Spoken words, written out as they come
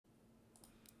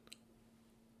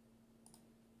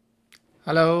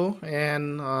Hello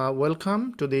and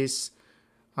welcome to this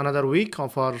another week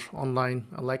of our online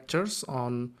lectures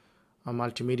on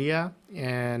multimedia.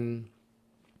 And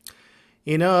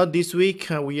this week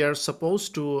we are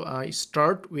supposed to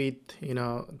start with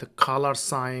the color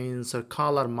science or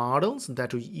color models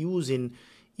that we use in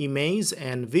image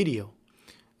and video.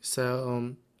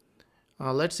 So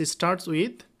let's start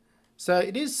with. So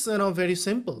it is very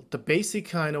simple. The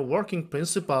basic working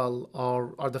principle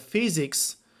or the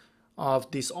physics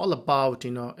of this all about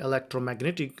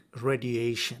electromagnetic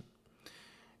radiation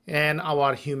and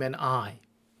our human eye.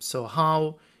 So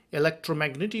how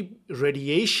electromagnetic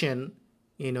radiation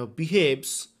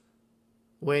behaves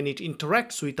when it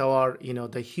interacts with our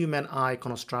the human eye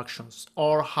constructions,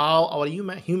 or how our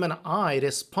human eye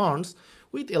responds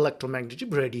with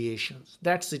electromagnetic radiations.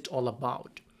 That's it all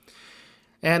about.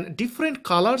 And different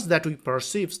colors that we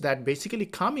perceive, that basically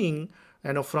coming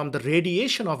from the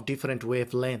radiation of different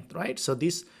wavelength, right? So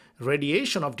this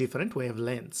radiation of different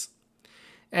wavelengths.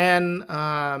 And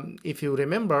if you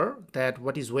remember that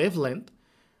what is wavelength,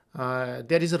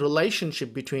 there is a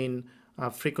relationship between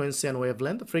frequency and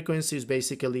wavelength. Frequency is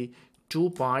basically 2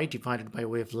 pi divided by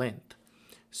wavelength.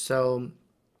 So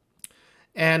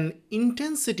and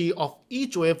intensity of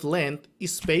each wavelength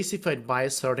is specified by a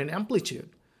certain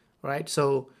amplitude, right?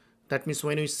 So that means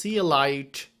when we see a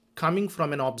light coming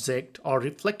from an object or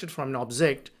reflected from an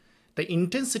object, the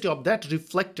intensity of that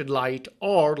reflected light,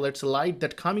 or let's say light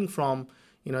that coming from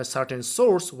a certain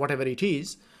source, whatever it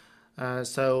is,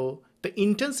 so the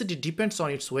intensity depends on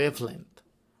its wavelength.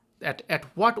 At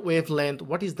what wavelength,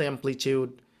 what is the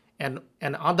amplitude, and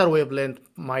other wavelength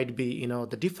might be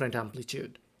the different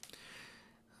amplitude.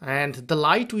 And the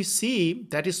light we see,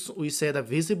 that is, we say the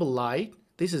visible light,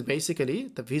 this is basically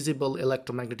the visible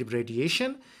electromagnetic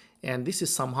radiation, and this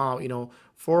is somehow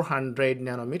 400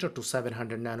 nanometer to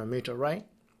 700 nanometer, right?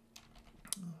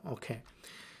 Okay.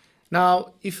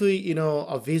 Now if we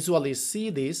visually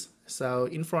see this, so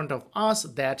in front of us,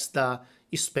 that's the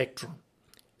spectrum.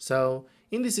 So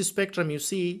in this spectrum you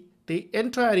see the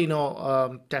entire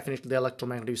definitely the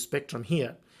electromagnetic spectrum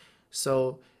here.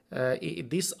 So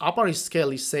this upper scale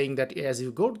is saying that as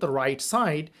you go to the right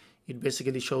side, it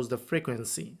basically shows the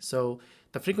frequency. So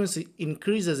the frequency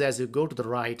increases as you go to the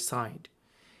right side.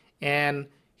 And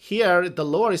here the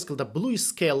lower scale, the blue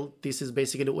scale, this is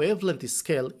basically wavelength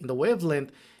scale. In the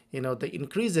wavelength, the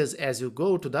increases as you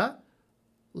go to the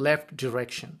left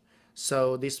direction.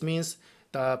 So this means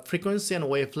the frequency and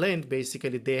wavelength,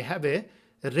 basically they have a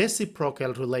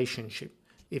reciprocal relationship.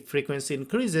 If frequency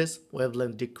increases,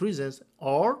 wavelength decreases,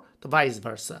 or the vice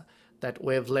versa, that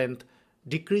wavelength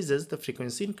decreases, the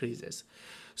frequency increases.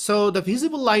 So the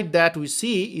visible light that we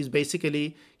see is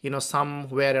basically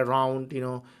somewhere around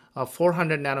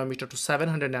 400 nanometer to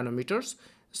 700 nanometers.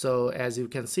 So as you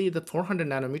can see, the 400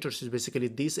 nanometers is basically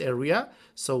this area,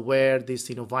 so where this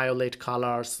violet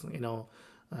colors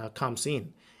comes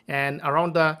in. And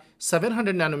around the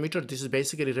 700 nanometer, this is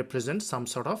basically represents some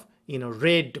sort of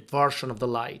red version of the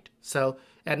light. So,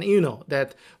 and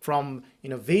that from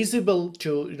visible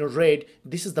to red,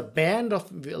 this is the band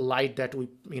of light that we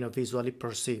visually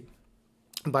perceive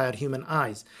by our human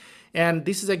eyes. And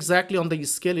this is exactly on the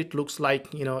scale it looks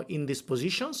like in these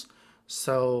positions.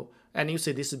 So, and you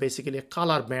see this is basically a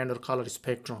color band or color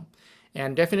spectrum.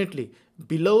 And definitely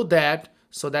below that,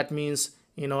 so that means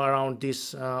around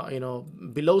this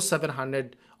below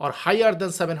 700 or higher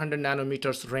than 700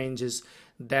 nanometers ranges,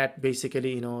 that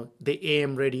basically the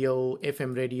AM radio,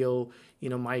 FM radio,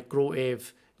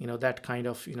 microwave, that kind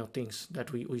of things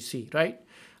that we see, right?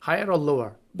 Higher or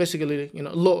lower, basically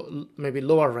low, maybe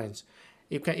lower range.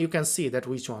 You can see that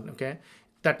which one. Okay,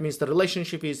 that means the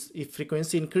relationship is if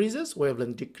frequency increases,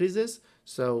 wavelength decreases.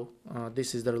 So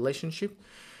this is the relationship.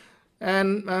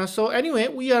 And so anyway,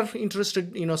 we are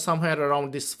interested somewhere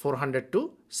around this 400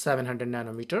 to 700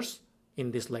 nanometers in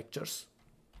these lectures.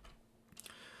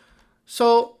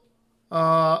 So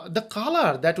the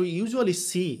color that we usually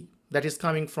see that is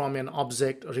coming from an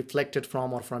object reflected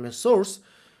from or from a source,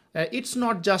 it's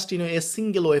not just a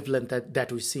single wavelength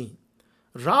that we see.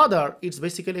 Rather, it's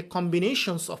basically a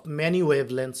combinations of many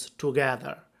wavelengths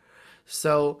together.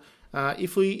 So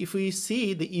if we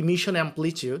see the emission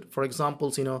amplitude, for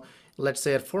example, let's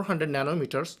say at 400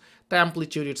 nanometers, the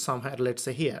amplitude is somewhere, let's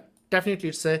say here. Definitely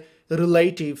it's a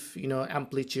relative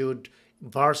amplitude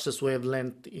versus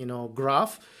wavelength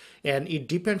graph, and it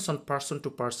depends on person to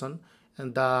person,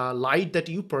 and the light that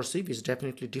you perceive is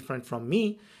definitely different from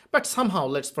me. But somehow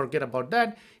let's forget about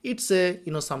that. It's a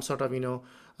some sort of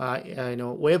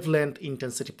wavelength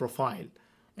intensity profile.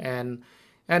 And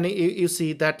you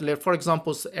see that, for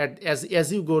example,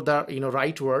 as you go the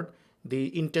rightward,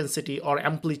 the intensity or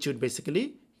amplitude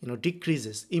basically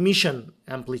decreases, emission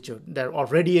amplitude there, or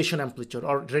radiation amplitude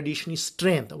or radiation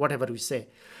strength, whatever we say.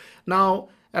 Now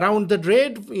around the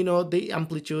red, the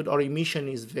amplitude or emission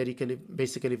is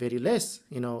basically very less,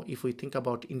 if we think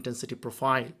about intensity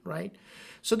profile, right?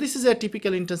 So this is a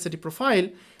typical intensity profile.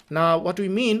 Now what we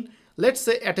mean, let's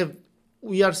say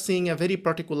we are seeing a very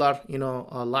particular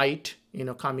light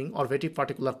coming, or very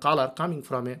particular color coming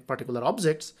from a particular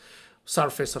object's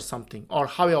surface or something, or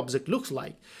how an object looks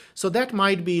like. So that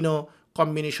might be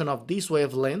combination of this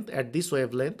wavelength at this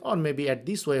wavelength, or maybe at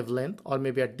this wavelength, or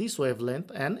maybe at this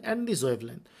wavelength and this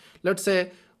wavelength. Let's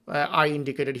say I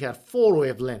indicated here 4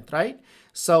 wavelength, right?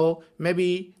 So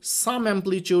maybe some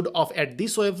amplitude of at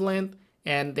this wavelength,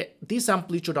 and this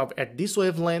amplitude of at this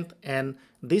wavelength, and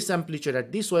this amplitude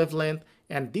at this wavelength,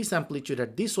 and this amplitude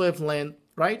at this wavelength,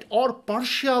 right? Or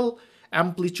partial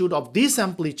amplitude of this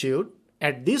amplitude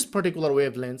at this particular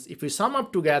wavelengths. If we sum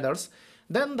up together,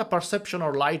 then the perception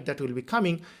or light that will be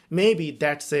coming, maybe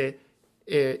that's a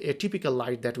typical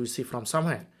light that we see from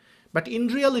somewhere. But in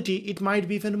reality, it might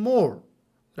be even more,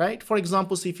 right? For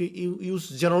example, if you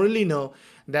generally know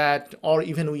that, or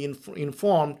even we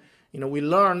informed, we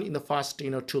learned in the first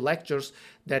 2 lectures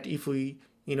that if we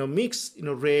mix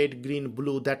red, green,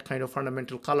 blue, that kind of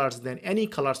fundamental colors, then any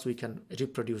colors we can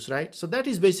reproduce, right? So that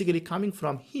is basically coming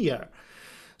from here.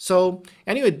 So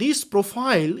anyway, this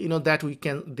profile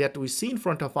that we see in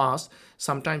front of us,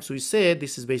 sometimes we say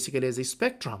this is basically as a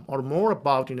spectrum, or more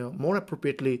about more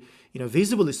appropriately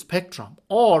visible spectrum,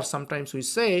 or sometimes we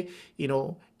say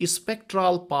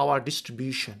spectral power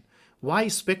distribution. Why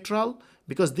spectral?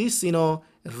 Because this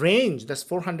range, that's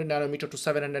 400 nanometer to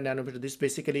 700 nanometer, this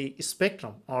basically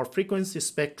spectrum or frequency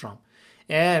spectrum.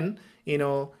 And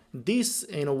this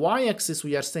y-axis,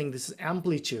 we are saying this is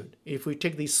amplitude. If we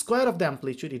take the square of the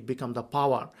amplitude, it becomes the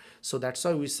power. So that's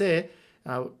why we say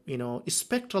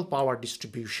spectral power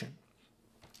distribution.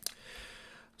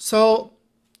 So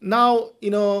now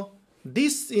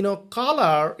this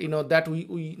color that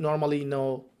we normally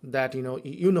know that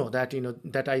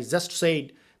that I just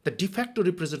said, the de facto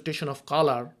representation of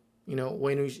color,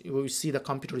 when we see the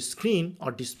computer screen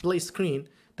or display screen,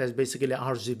 that's basically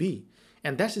RGB.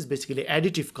 And that is basically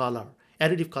additive color.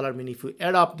 Additive color means if you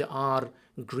add up the R,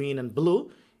 green and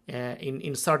blue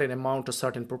in certain amount or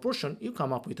certain proportion, you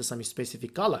come up with some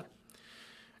specific color.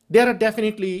 There are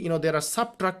definitely, there are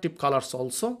subtractive colors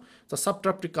also. The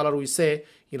subtractive color we say,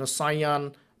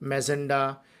 cyan,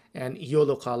 magenta, and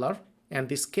yellow color. And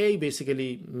this K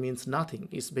basically means nothing.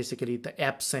 It's basically the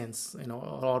absence,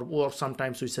 or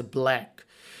sometimes we say black.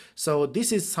 So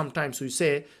this is sometimes we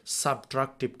say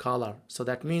subtractive color. So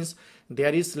that means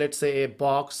there is, let's say, a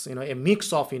box, a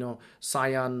mix of,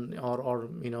 cyan or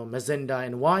magenta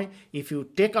and Y. If you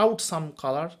take out some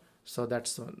color, so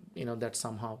that's, that's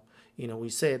somehow, we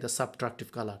say the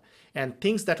subtractive color. And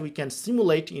things that we can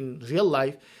simulate in real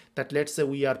life, that let's say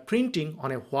we are printing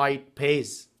on a white page,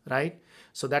 right?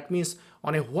 So that means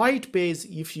on a white page,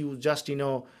 if you just,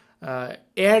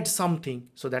 add something,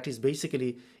 so that is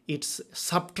basically, it's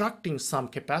subtracting some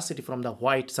capacity from the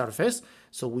white surface.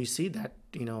 So we see that,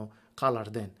 color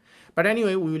then. But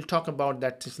anyway, we will talk about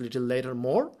that a little later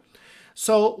more.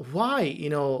 So why,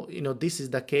 this is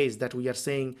the case that we are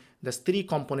saying there's 3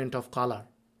 component of color.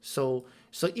 So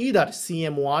either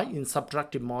CMY in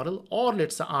subtractive model, or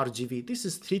let's say RGB. This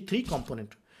is three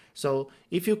component. So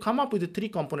if you come up with the 3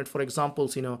 component, for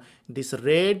example, this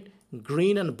red,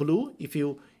 green, and blue, if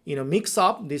you mix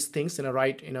up these things in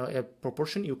a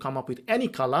proportion, you come up with any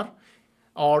color.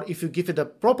 Or if you give it the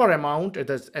proper amount,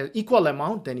 an equal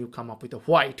amount, then you come up with a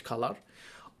white color.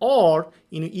 Or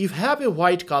you have a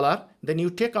white color, then you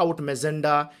take out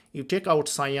magenta, you take out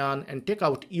cyan, and take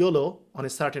out yellow on a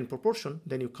certain proportion,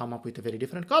 then you come up with a very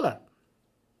different color.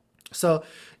 So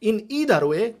in either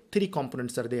way, 3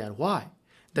 components are there. Why?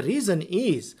 The reason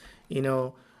is,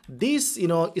 this,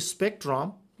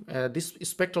 spectrum, this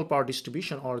spectral power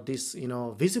distribution, or this,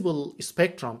 visible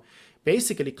spectrum,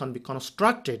 basically can be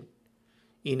constructed,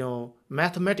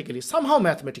 mathematically, somehow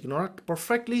mathematically, not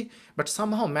perfectly, but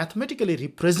somehow mathematically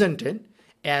represented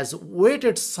as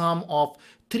weighted sum of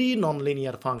 3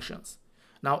 nonlinear functions.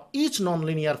 Now, each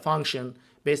nonlinear function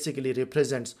basically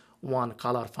represents one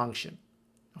color function.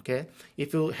 Okay,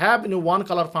 if you have one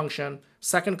color function,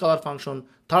 second color function,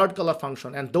 third color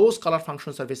function, and those color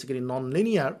functions are basically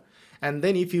nonlinear, and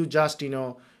then if you just do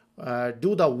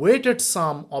the weighted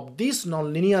sum of these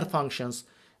nonlinear functions,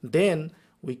 then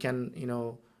we can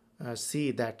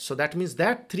see that. So that means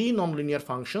that 3 nonlinear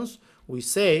functions, we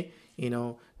say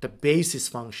the basis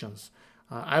functions.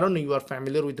 I don't know you are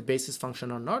familiar with the basis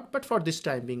function or not, but for this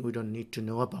time being we don't need to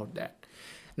know about that.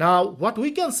 Now, what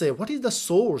we can say, what is the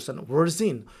source and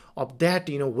origin of that,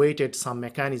 weighted sum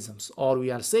mechanisms, or we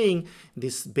are saying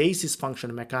this basis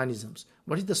function mechanisms?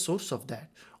 What is the source of that,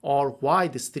 or why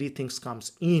these three things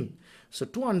comes in? So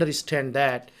to understand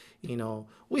that,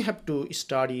 we have to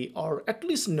study or at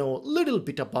least know a little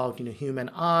bit about,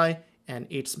 human eye and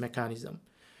its mechanism.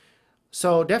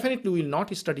 So definitely we will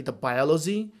not study the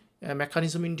biology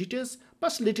mechanism in details,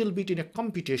 but little bit in a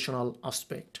computational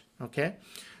aspect. Okay,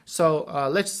 so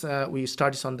let's we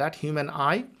study on that human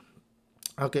eye.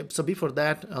 Okay, so before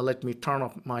that, let me turn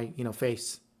off my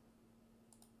face.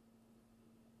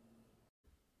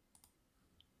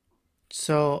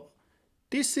 So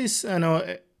this is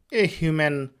a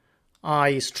human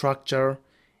eye structure,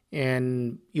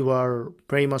 and you are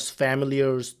very much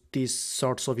familiar with these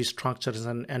sorts of structures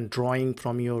and drawing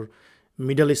from your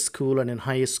middle school and in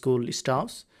high school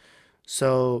stuffs.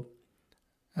 So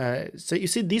so you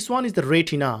see, this one is the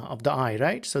retina of the eye,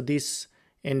 right? So this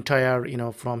entire,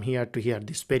 from here to here,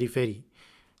 this periphery.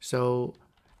 So,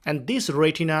 and this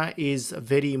retina is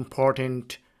very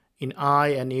important in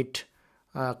eye, and it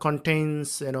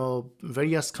contains,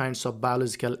 various kinds of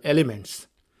biological elements.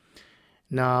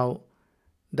 Now,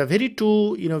 the very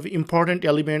two, important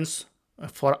elements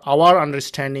for our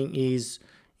understanding is,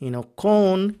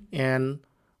 cone and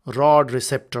rod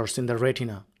receptors in the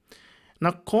retina.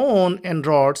 Now, cone and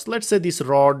rods, let's say this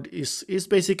rod is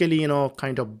basically,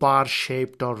 kind of bar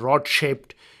shaped or rod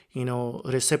shaped,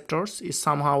 receptors is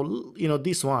somehow,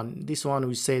 this one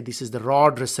we say this is the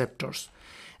rod receptors,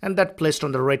 and that placed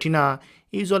on the retina.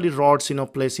 Usually rods,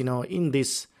 placed, in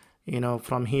this,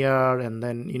 from here and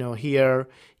then, here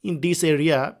in this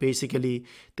area, basically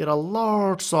there are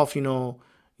lots of,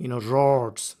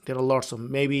 rods. There are lots of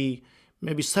maybe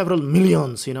several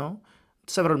millions,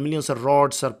 several millions of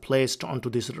rods are placed onto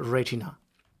this retina.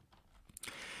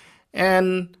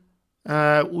 And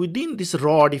within this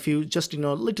rod, if you just,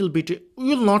 little bit, you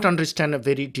will not understand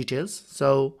very details.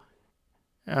 So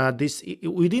this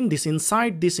within this,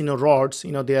 inside this, rods,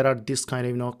 there are this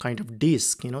kind of, kind of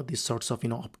disc, these sorts of,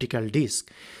 optical disc.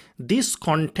 This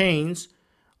contains,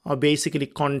 basically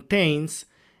contains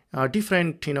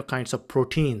different, kinds of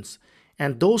proteins,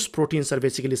 and those proteins are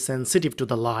basically sensitive to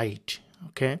the light.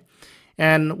 Okay.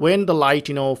 And when the light,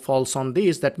 falls on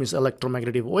this, that means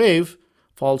electromagnetic wave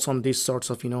falls on these sorts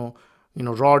of,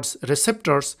 rods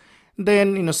receptors,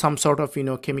 then, some sort of,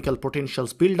 chemical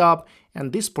potentials build up,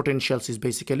 and this potentials is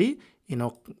basically,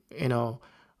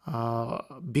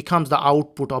 becomes the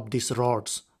output of these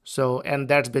rods. So, and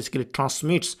that's basically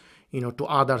transmits, to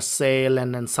other cell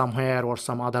and then somewhere or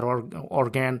some other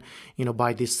organ,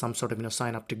 by this some sort of,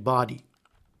 synaptic body.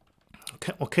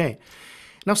 Okay.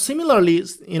 Now, similarly,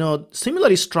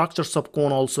 similar structures of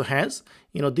cone also has,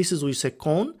 this is, we say,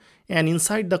 cone, and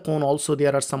inside the cone also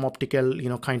there are some optical,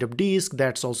 kind of disc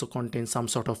that's also contains some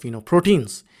sort of,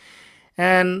 proteins.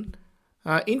 And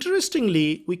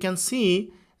interestingly, we can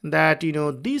see that,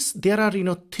 there are,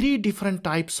 three different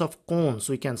types of cones.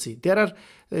 We can see there are,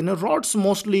 rods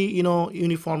mostly,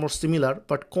 uniform or similar,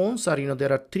 but cones are,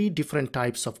 there are three different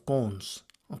types of cones.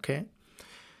 Okay.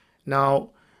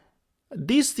 Now,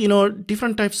 these,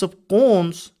 different types of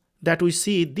cones that we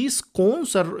see, these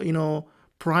cones are,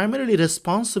 primarily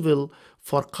responsible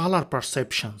for color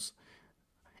perceptions,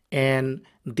 and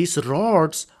these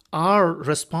rods are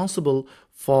responsible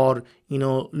for,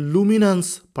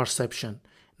 luminance perception.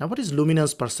 Now, what is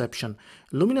luminance perception?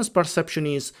 Luminance perception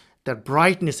is the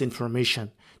brightness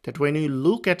information, that when you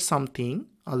look at something,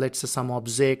 let's say some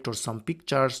object or some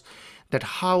pictures, that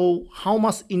how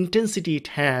much intensity it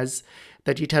has,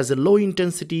 that it has a low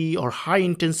intensity or high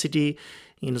intensity,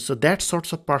 so that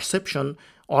sorts of perception,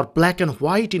 or black and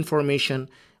white information,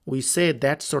 we say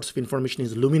that sorts of information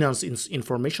is luminance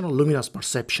information or luminous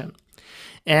perception.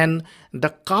 And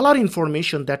the color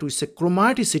information that we say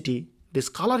chromaticity, this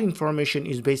color information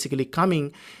is basically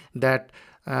coming that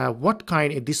what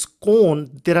kind, this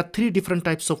cone, there are three different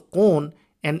types of cone,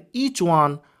 and each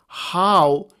one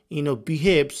how,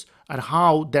 behaves and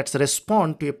how that's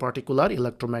respond to a particular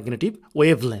electromagnetic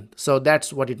wavelength. So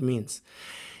that's what it means.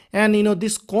 And,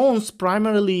 these cones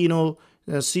primarily,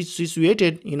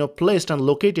 situated, placed and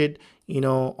located,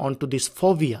 onto this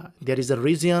fovea. There is a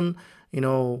region,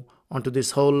 onto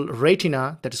this whole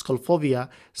retina that is called fovea.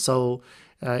 So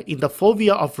in the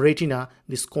fovea of retina,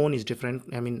 this cone is different,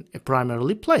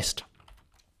 primarily placed.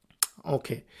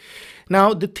 Okay.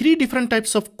 Now, the three different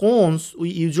types of cones, we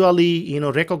usually,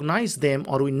 recognize them,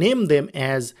 or we name them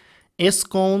as S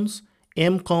cones,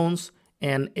 M cones,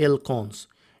 and L cones.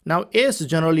 Now, S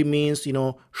generally means,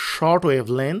 short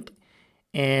wavelength,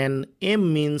 and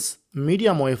M means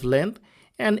medium wavelength,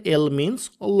 and L means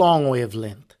long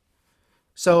wavelength.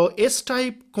 So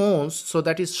S-type cones, so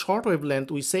that is short wavelength,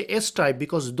 we say S-type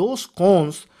because those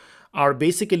cones are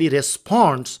basically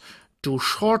response to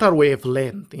shorter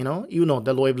wavelength.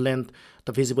 The wavelength,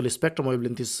 the visible spectrum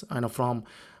wavelength is from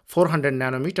 400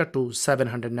 nanometer to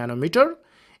 700 nanometer,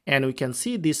 and we can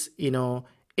see this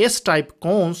S-type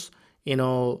cones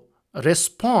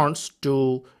responds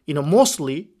to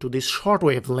mostly to this short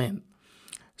wavelength.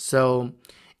 So,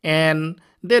 and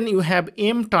then you have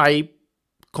M-type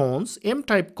cones.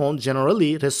 M-type cones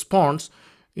generally responds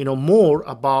more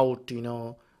about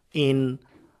in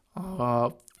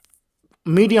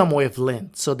medium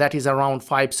wavelength, so that is around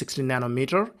 560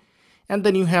 nanometer. And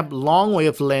then you have long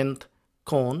wavelength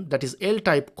cone, that is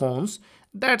L-type cones,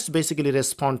 that's basically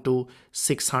respond to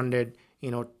 600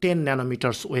 10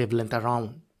 nanometers wavelength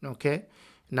around. Okay,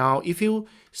 now if you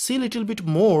see a little bit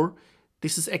more,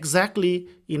 this is exactly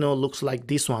looks like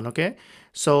this one. Okay,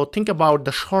 so think about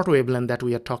the short wavelength that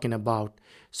we are talking about.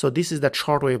 So this is that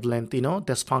short wavelength.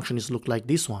 This function is look like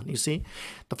this one. You see,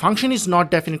 the function is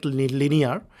not definitely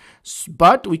linear,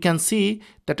 but we can see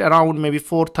that around maybe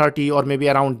 430 or maybe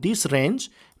around this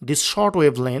range, this short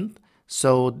wavelength.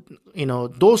 So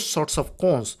those sorts of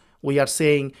cones we are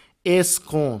saying S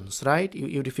cones, right?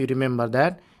 If you remember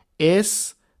that,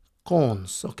 S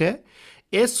cones. Okay,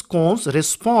 S cones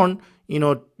respond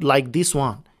like this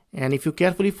one, and if you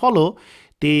carefully follow,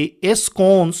 the S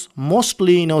cones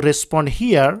mostly respond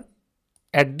here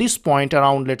at this point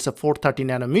around, let's say 430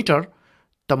 nanometer.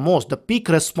 The peak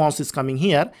response is coming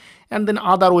here, and then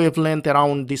other wavelength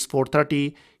around this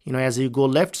 430, as you go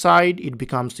left side it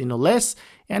becomes less,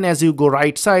 and as you go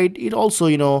right side it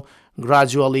also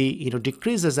gradually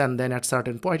decreases, and then at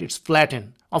certain point it's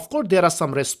flattened. Of course there are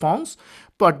some response,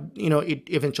 but it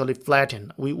eventually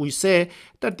flatten. We say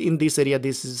that in this area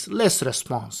this is less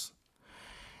response.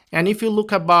 And if you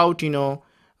look about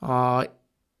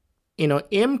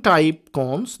M-type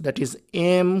cones, that is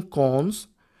M cones.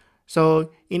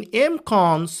 So in M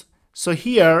cones, so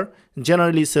here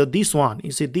generally, so this one,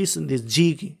 you see this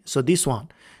G, so this one,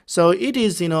 so it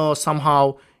is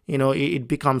somehow it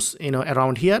becomes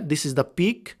around here. This is the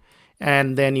peak,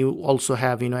 and then you also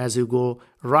have as you go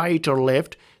right or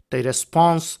left, the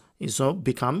response is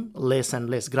become less and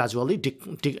less, gradually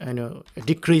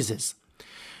decreases.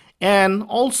 And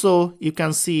also you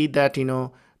can see that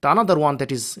the another one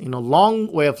that is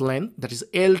long wavelength, that is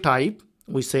L type,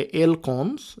 we say L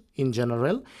cones in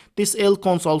general. This L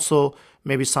cones also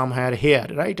maybe somewhere here,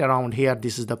 right around here,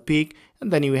 this is the peak,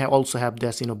 and then you also have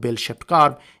this bell-shaped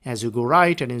curve. As you go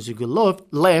right and as you go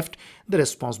left, the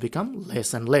response become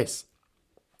less and less.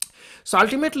 So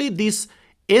ultimately these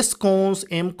S cones,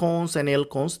 M cones and L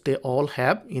cones, they all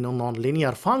have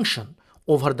nonlinear function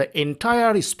over the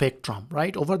entire spectrum,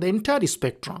 right? Over the entire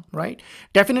spectrum, right?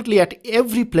 Definitely at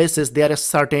every places there is a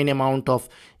certain amount of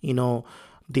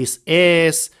this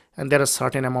S, and there are a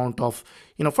certain amount of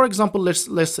for example,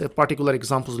 let's particular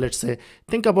examples. Let's say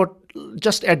think about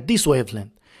just at this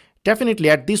wavelength.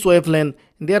 Definitely at this wavelength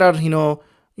there are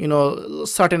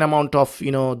certain amount of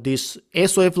this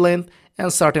S wavelength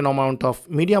and certain amount of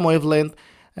medium wavelength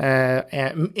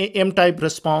M-type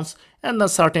response, and a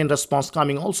certain response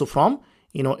coming also from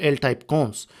L-type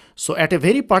cones. So at a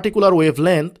very particular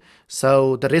wavelength,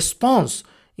 so the response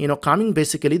coming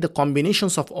basically the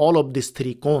combinations of all of these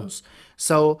three cones.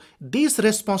 So these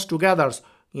response together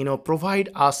provide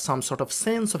us some sort of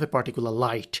sense of a particular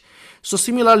light. So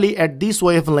similarly at this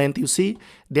wavelength, you see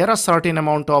there are certain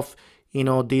amount of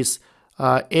this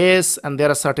S, and there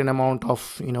are certain amount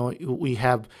of we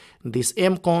have this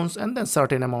M cones, and then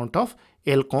certain amount of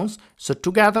L cones. So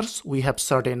together we have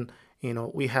certain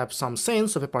we have some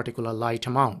sense of a particular light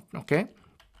amount. Okay,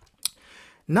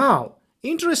 now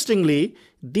interestingly,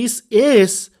 this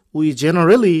S we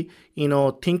generally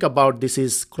think about this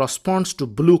is corresponds to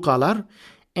blue color,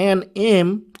 and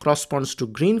M corresponds to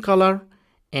green color,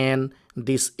 and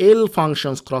this L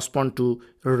functions correspond to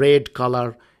red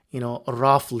color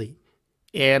roughly.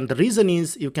 And the reason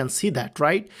is, you can see that,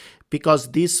 right?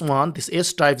 Because this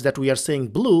S types that we are saying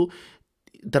blue,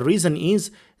 the reason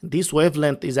is this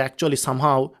wavelength is actually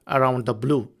somehow around the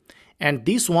blue, and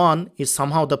this one is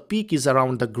somehow the peak is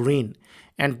around the green,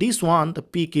 and this one the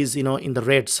peak is in the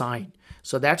red side.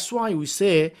 So that's why we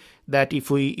say that if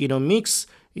we mix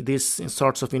this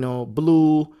sorts of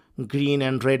blue, green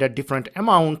and red at different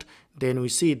amount, then we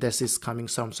see this is coming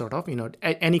some sort of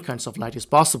any kinds of light is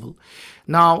possible.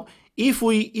 Now if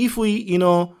we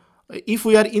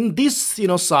are in this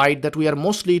side that we are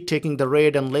mostly taking the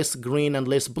red and less green and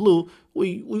less blue,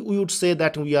 we would say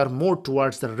that we are more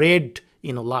towards the red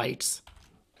lights.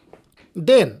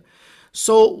 Then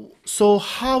So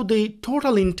how the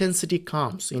total intensity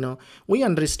comes, we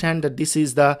understand that this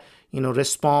is the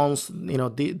response,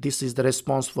 this is the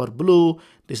response for blue,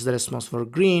 this is the response for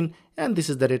green, and this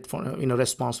is the red for,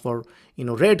 response for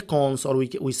red cones, or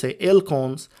we say L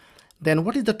cones. Then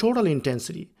what is the total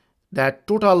intensity? That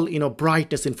total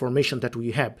brightness information that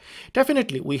we have.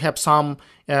 Definitely we have some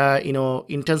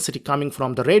intensity coming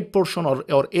from the red portion,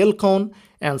 or L cone,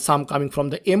 and some coming from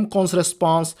the M cones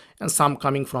response, and some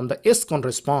coming from the S cone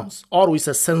response, or we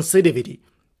say sensitivity.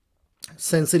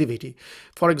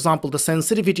 For example, the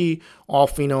sensitivity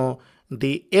of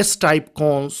the S type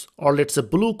cones, or let's say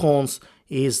blue cones,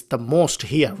 is the most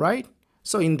here, right?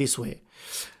 So in this way.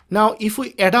 Now, if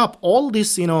we add up all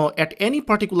this, at any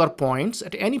particular points,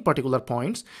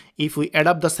 if we add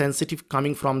up the sensitive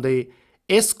coming from the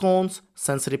S cones,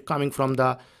 sensitive coming from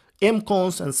the M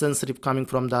cones, and sensitive coming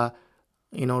from the,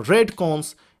 red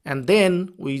cones, and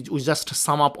then we just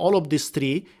sum up all of these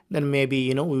three, then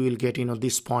maybe, we will get,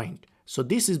 this point. So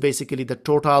this is basically the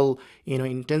total,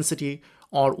 intensity,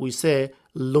 or we say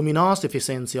luminous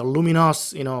efficiency, or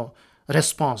luminous,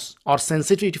 response, or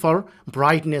sensitivity for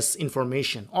brightness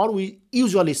information, or we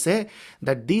usually say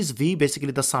that this V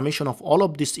basically the summation of all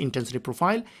of this intensity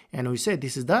profile, and we say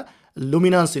this is the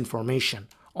luminance information,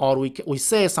 or we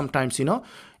say sometimes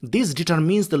this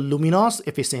determines the luminous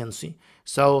efficiency.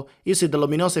 So you see the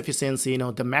luminous efficiency,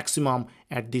 the maximum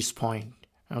at this point.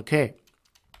 Okay,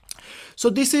 so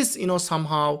this is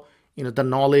somehow the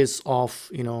knowledge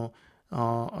of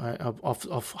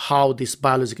of how this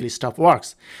biological stuff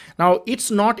works. Now, it's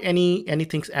not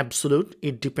anything absolute.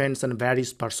 It depends and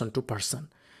varies person to person.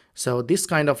 So this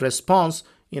kind of response,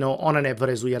 on an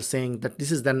average, we are saying that this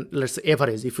is then, let's say,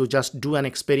 average. If you just do an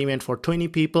experiment for 20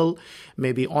 people,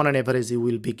 maybe on an average you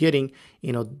will be getting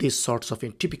these sorts of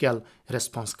typical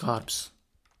response curves.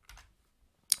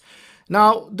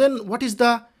 Now, then what is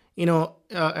the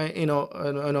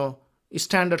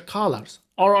standard colors?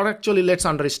 Or actually, let's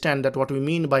understand that what we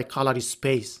mean by color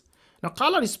space. Now,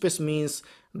 color space means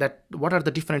that what are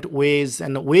the different ways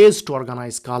to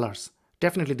organize colors.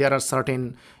 Definitely, there are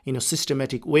certain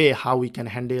systematic way how we can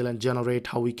handle and generate,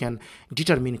 how we can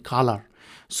determine color.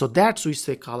 So that's we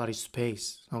say color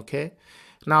space. Okay.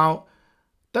 Now,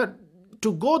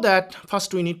 to go that,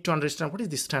 first we need to understand what is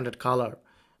the standard color.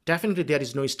 Definitely, there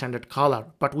is no standard color,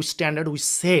 but we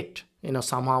set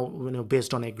somehow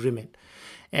based on agreement.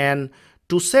 And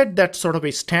to set that sort of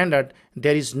a standard,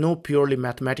 there is no purely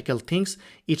mathematical things.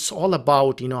 It's all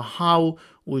about how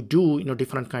we do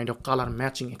different kind of color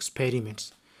matching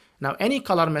experiments. Now, any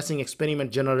color matching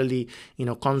experiment generally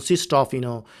consists of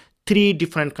three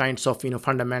different kinds of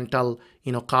fundamental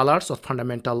colors or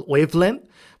fundamental wavelength.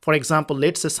 For example,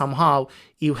 let's say somehow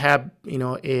you have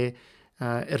a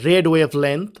red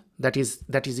wavelength, that is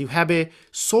you have a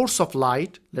source of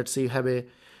light. Let's say you have a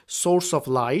source of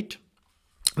light.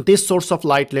 This source of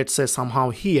light, let's say somehow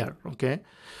here. Okay,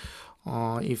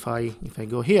 if I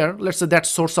go here, let's say that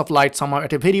source of light somehow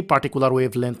at a very particular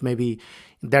wavelength, maybe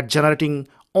that generating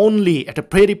only at a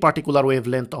very particular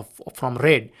wavelength from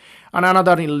red, and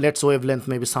another let's wavelength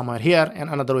maybe somewhere here, and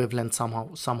another wavelength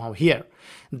somehow here.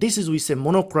 This is we say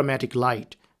monochromatic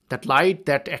light, that light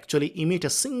that actually emit a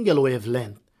single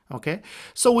wavelength. Okay,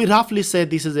 so we roughly say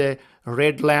this is a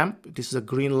red lamp, this is a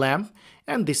green lamp,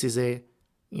 and this is a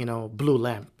blue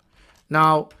lamp.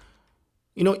 Now,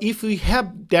 if we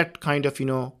have that kind of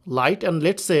light, and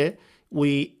let's say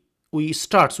we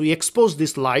expose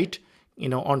this light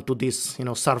onto this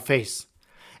surface,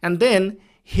 and then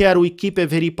here we keep a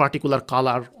very particular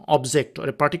color object, or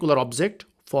a particular object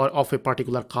of a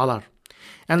particular color,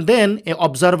 and then an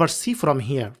observer see from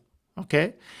here.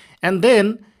 Okay, and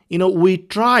then we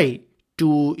try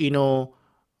to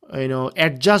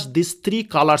adjust these three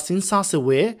colors in such a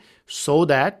way so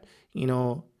that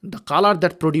the color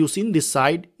that produced in this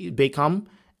side become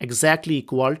exactly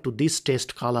equal to this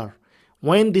test color.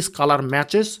 When this color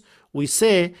matches, we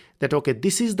say that okay,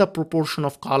 this is the proportion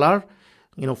of color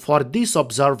for this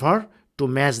observer to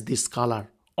match this color,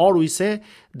 or we say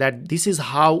that this is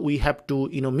how we have to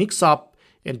mix up,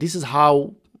 and this is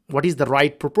what is the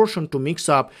right proportion to mix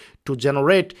up to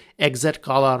generate exact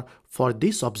color for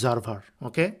this observer.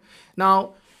 Okay,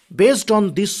 now based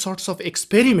on these sorts of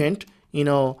experiment,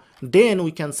 then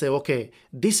we can say, okay,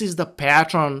 this is the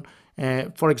pattern.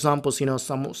 For example,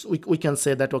 we can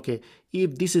say that, okay,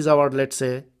 if this is our, let's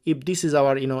say, if this is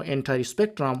our, entire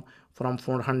spectrum from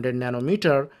 400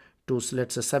 nanometer to,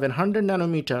 let's say, 700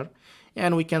 nanometer,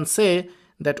 and we can say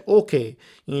that, okay,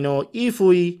 if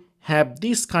we have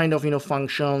this kind of,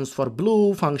 functions for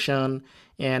blue function,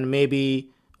 and maybe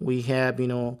we have,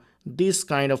 this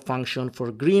kind of function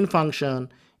for green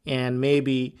function, and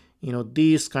maybe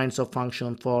these kinds of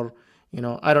function for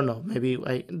I don't know, maybe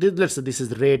let's say this is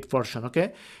the red portion.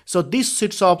 Okay, so this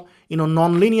sets of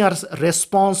nonlinear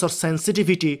response or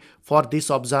sensitivity for this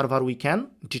observer we can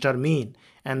determine,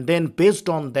 and then based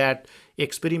on that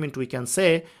experiment we can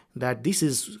say that this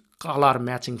is color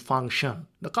matching function.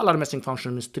 The color matching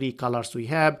function means three colors we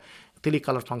have, three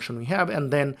color function we have, and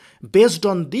then based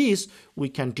on this we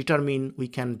can determine, we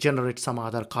can generate some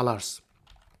other colors.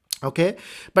 Okay,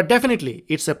 but definitely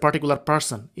it's a particular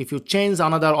person. If you change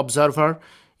another observer,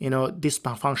 this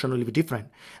function will be different.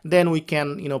 Then we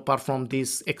can perform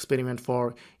this experiment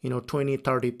for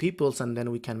 20-30 peoples, and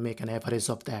then we can make an average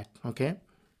of that. Okay,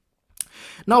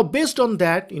 now based on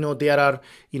that there are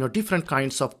different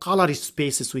kinds of color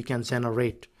spaces we can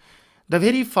generate. The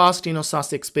very first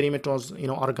such experiment was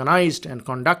organized and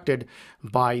conducted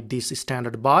by this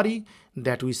standard body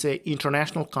that we say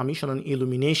International Commission on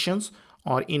Illuminations,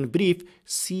 or in brief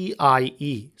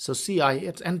CIE. So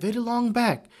CIE, and very long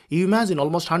back, you imagine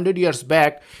almost 100 years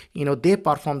back, they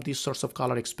performed these sorts of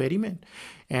color experiment.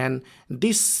 And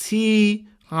this CIE,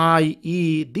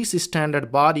 this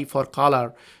standard body for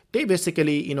color, they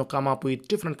basically come up with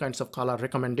different kinds of color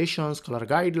recommendations, color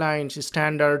guidelines,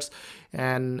 standards,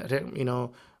 and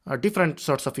different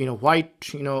sorts of white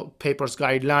papers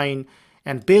guideline.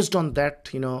 And based on that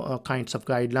kinds of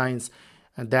guidelines,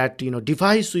 that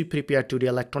device we prepare to the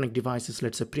electronic devices,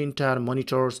 let's say printer,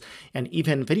 monitors, and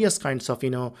even various kinds of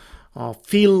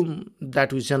film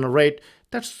that we generate,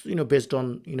 that's based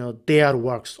on their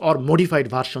works or modified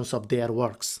versions of their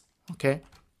works. Okay,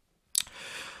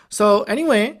 so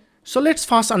anyway, so let's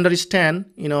first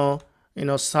understand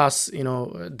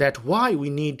that why we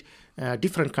need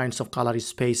different kinds of color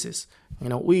spaces.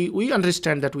 We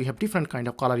understand that we have different kind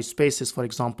of color spaces. For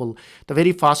example, the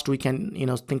very first we can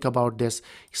think about this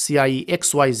CIE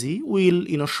XYZ.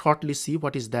 We'll shortly see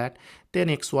what is that. Then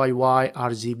XYY,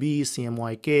 RGB,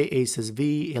 CMYK,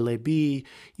 SSV, LAB,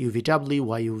 UVW,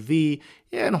 YUV,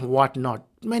 and whatnot.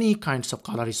 Many kinds of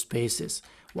color spaces.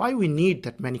 Why we need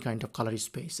that many kind of color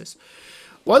spaces?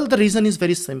 Well, the reason is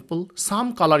very simple.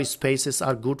 Some color spaces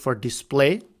are good for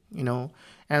display,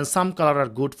 and some color are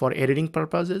good for editing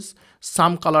purposes.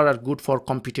 Some color are good for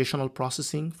computational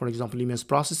processing, for example, image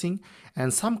processing,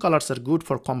 and some colors are good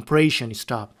for compression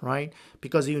stuff, right?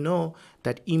 Because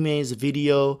that image,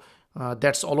 video,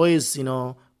 that's always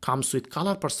comes with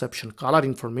color perception, color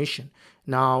information.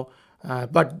 Now,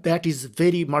 but that is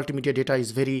very, multimedia data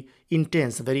is very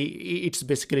intense, it's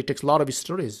basically takes a lot of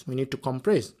storage. We need to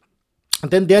compress. And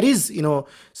then there is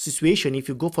situation, if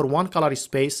you go for one color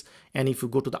space and if you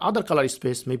go to the other color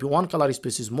space, maybe one color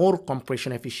space is more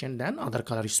compression efficient than other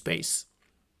color space.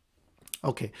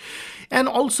 Okay, and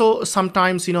also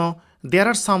sometimes there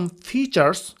are some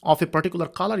features of a particular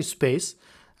color space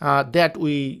that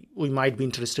we might be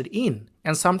interested in,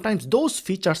 and sometimes those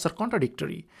features are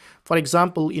contradictory. For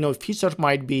example, feature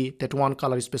might be that one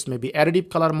color space may be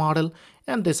additive color model,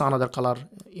 and this another color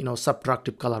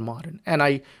subtractive color model. And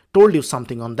I told you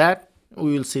something on that.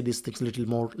 We will see these things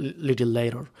little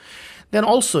later. Then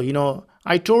also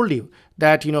I told you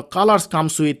that colors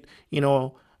comes with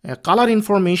color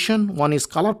information. One is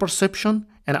color perception,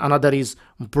 and another is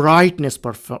brightness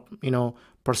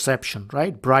perception,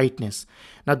 right? Brightness.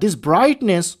 Now this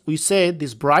brightness, we say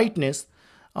this brightness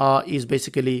is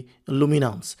basically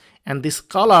luminance, and this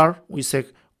color we say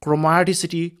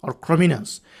chromaticity or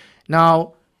chrominance.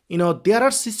 Now there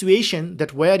are situations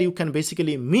that where you can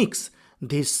basically mix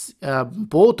this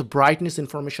both brightness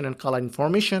information and color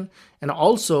information, and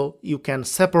also you can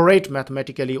separate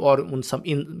mathematically or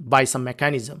by some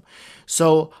mechanism.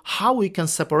 So how we can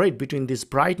separate between this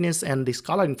brightness and this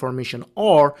color information,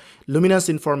 or luminance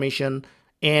information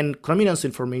and chrominance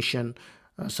information,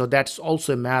 so that's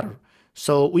also a matter.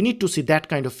 So we need to see that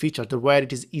kind of feature, where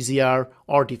it is easier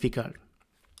or difficult.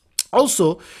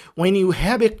 Also, when you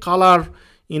have a color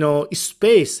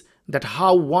space, that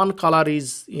how one color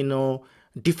is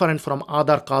different from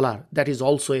other color, that is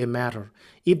also a matter.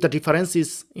 If the difference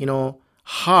is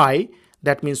high,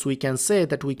 that means we can say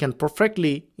that we can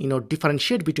perfectly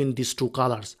differentiate between these two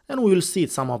colors, and we will see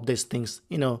some of these things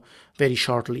very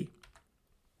shortly.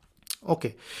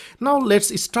 Okay, now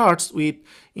let's start with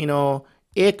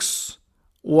X,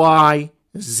 Y,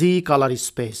 Z color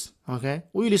space. Okay,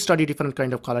 we will study different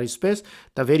kind of color space.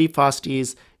 The very first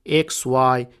is X,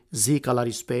 Y, Z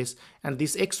color space, and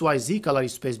this X, Y, Z color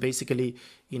space basically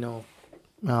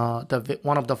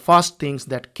one of the first things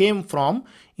that came from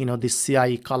this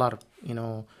CIE color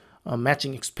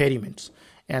matching experiments,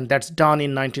 and that's done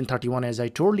in 1931, as I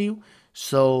told you.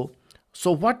 So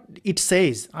So what it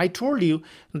says, I told you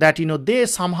that they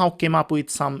somehow came up with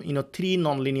some three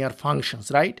nonlinear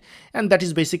functions, right? And that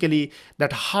is basically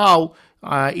that how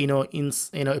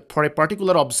for a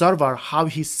particular observer, how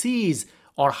he sees,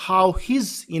 or how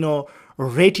his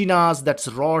retinas, that's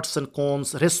rods and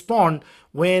cones, respond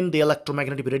when the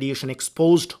electromagnetic radiation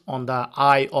exposed on the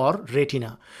eye or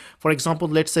retina. For example,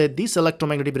 let's say this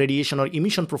electromagnetic radiation or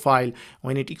emission profile,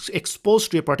 when it is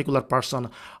exposed to a particular person,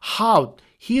 how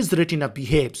his retina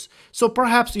behaves. So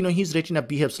perhaps his retina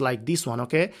behaves like this one.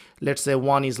 Okay, let's say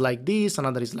one is like this,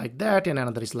 another is like that, and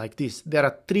another is like this. There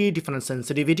are three different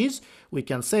sensitivities. We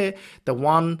can say the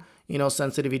one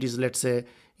sensitivity is, let's say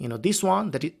this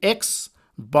one, that is x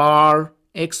bar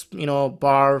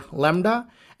lambda,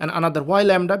 and another y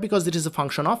lambda, because it is a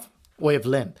function of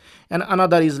wavelength, and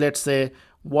another is, let's say,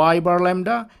 y bar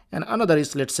lambda, and another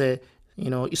is, let's say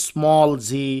small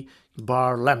z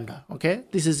bar lambda. Okay,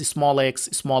 this is small x,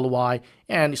 small y,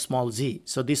 and small z.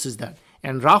 So this is that,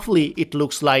 and roughly it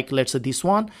looks like, let's say, this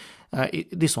one,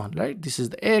 right? This is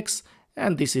the x,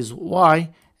 and this is y,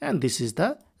 and this is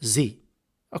the z.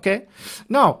 Okay,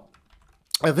 now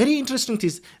a very interesting thing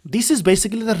is, this is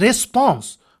basically the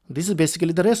response. This is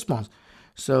basically the response.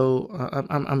 So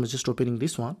I'm just opening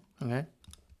this one. Okay,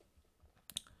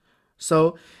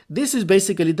 so this is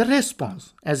basically the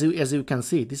response. As you can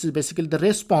see, this is basically the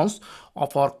response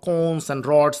of our cones and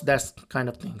rods, that kind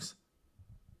of things.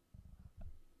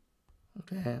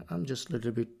 Okay, I'm just a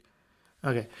little bit,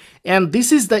 okay, and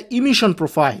this is the emission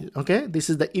profile. Okay, this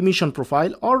is the emission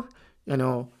profile, or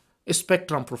a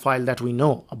spectrum profile that we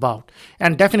know about.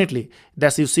 And definitely,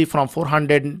 as you see, from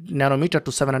 400 nanometer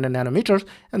to 700 nanometers,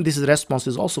 and this response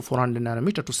is also 400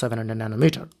 nanometer to 700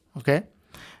 nanometer. Okay,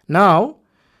 now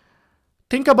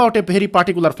think about a very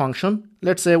particular function.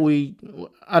 Let's say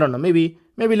I don't know, maybe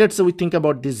let's say we think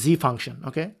about the z function.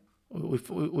 Okay,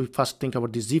 we first think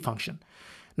about the z function.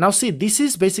 Now see, this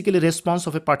is basically response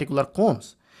of a particular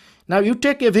cones. Now you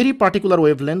take a very particular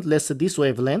wavelength, let's say this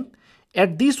wavelength.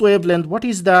 At this wavelength, what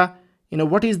is the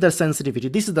sensitivity?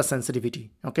 This is the sensitivity.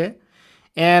 Okay,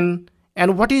 and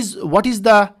what is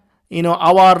the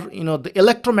our the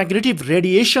electromagnetic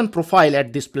radiation profile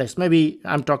at this place? Maybe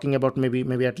I'm talking about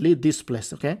maybe at least this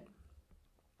place. Okay,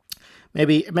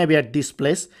 maybe at this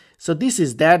place. So this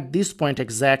is this point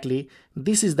exactly.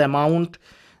 This is the amount.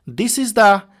 This is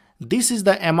the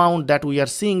amount that we are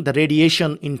seeing, the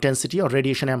radiation intensity or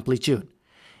radiation amplitude.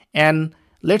 And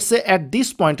let's say at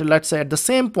this point, let's say at the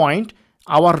same point,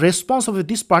 our response of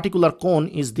this particular cone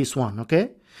is this one.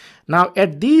 Okay, now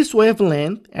at this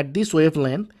wavelength,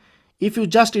 if you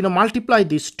just multiply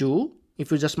these two,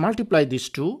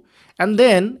 and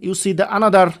then you see the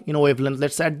another wavelength,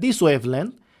 let's say at this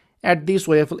wavelength, and at this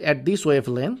wavelength,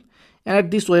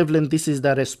 this is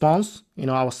the response,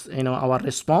 our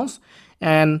response,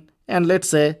 and let's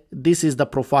say this is the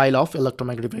profile of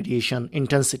electromagnetic radiation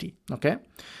intensity. Okay,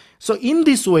 so in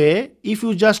this way, if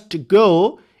you just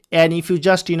go and if you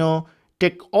just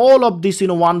take all of this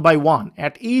one by one,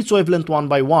 at each wavelength one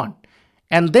by one,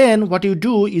 and then what you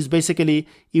do is basically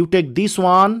you take this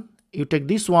one,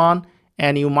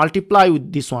 and you multiply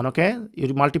with this one. Okay,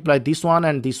 you multiply this one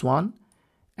and this one,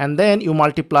 and then you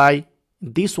multiply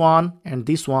this one and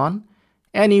this one,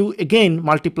 and you again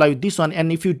multiply with this one.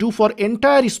 And if you do for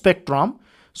entire spectrum,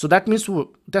 so that means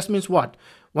what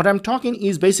I'm talking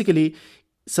is basically,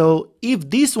 so if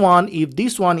this one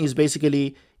is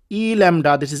basically E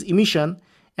lambda, this is emission,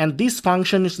 and this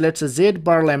function is, let's say, Z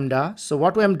bar lambda. So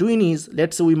what I'm doing is,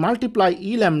 let's say we multiply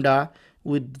E lambda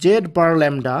with Z bar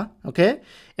lambda. Okay,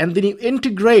 and then you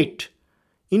integrate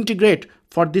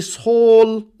for this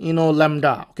whole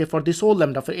lambda. Okay, for this whole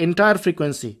lambda, for entire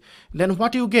frequency. Then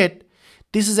what you get,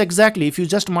 this is exactly, if you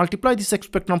just multiply this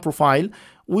spectrum profile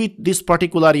with this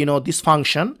particular this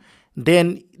function,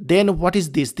 then what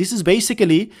is this? This is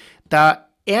basically the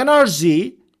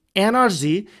energy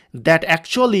that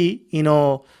actually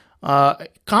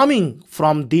coming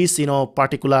from this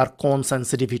particular cone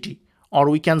sensitivity, or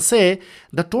we can say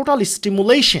the total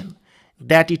stimulation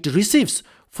that it receives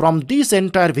from this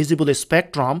entire visible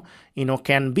spectrum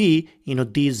can be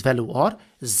this value or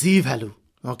z value.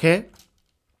 Okay,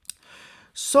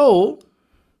 so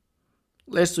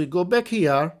let's go back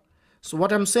here. So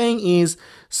what I'm saying is,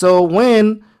 so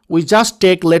when we just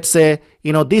take, let's say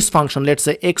this function, let's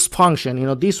say x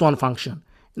function, this one function,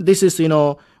 this is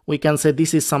we can say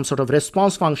this is some sort of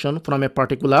response function from a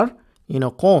particular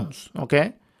cones.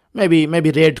 Okay, maybe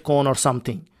red cone or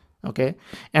something. Okay,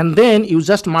 and then you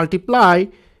just multiply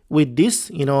with this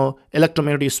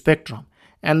electromagnetic spectrum,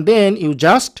 and then you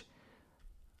just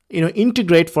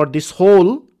integrate for this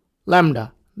whole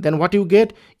lambda, then what you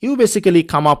get, you basically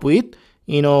come up with,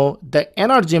 you know, the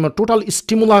energy or total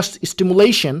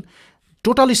stimulation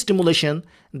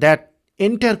that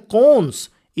entire cones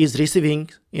is receiving,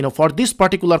 you know, for this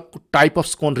particular type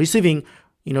of cone receiving,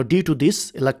 you know, due to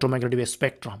this electromagnetic wave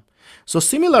spectrum. So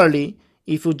similarly,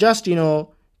 if you just, you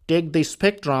know, take the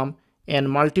spectrum and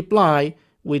multiply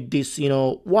with this, you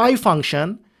know, y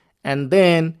function, and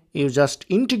then you just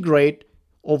integrate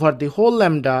over the whole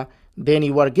lambda, then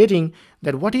you are getting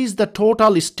that what is the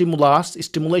total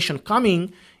stimulation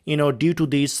coming, you know, due to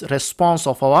this response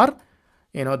of our,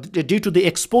 you know, due to the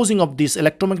exposing of this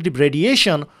electromagnetic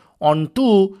radiation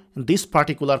onto this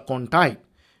particular cone type.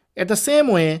 At the same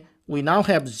way, we now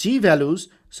have z values,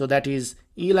 so that is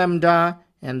E lambda,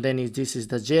 and then this is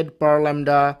the z per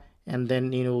lambda, and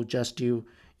then, you know, just you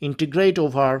integrate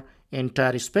over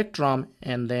entire spectrum,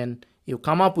 and then you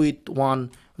come up with one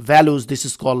values. This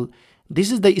is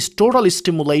the total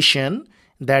stimulation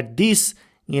that this,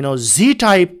 you know, z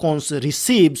type cones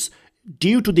receives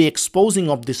due to the exposing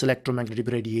of this electromagnetic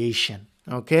radiation.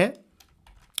 Okay,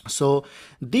 so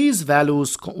these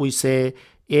values we say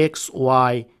x,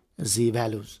 y, z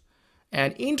values.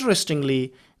 And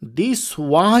interestingly, this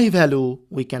y value,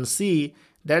 we can see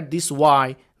that this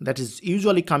y that is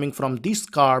usually coming from this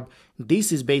curve,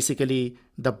 this is basically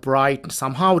the bright,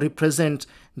 somehow represent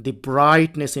the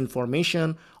brightness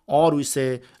information, or we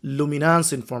say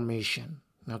luminance information.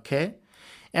 Okay,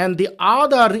 and the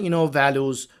other, you know,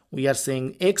 values we are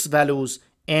saying x values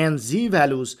and z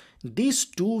values. These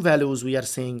two values we are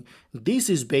saying this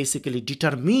is basically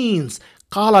determines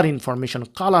color information,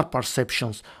 color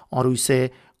perceptions, or we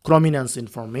say chrominance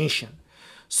information.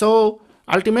 So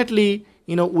ultimately,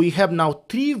 you know, we have now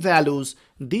three values.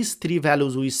 These three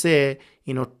values we say,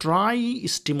 you know,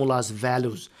 tri-stimulus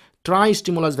values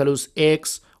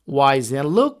x, y, z. And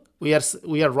look, we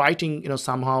are writing, you know,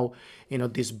 somehow, you know,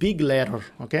 this big letter.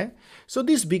 Okay, so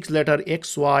this big letter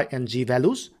x, y, and z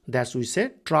values, that's we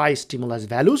say tri-stimulus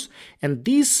values, and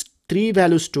these three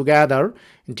values together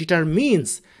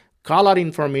determines color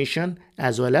information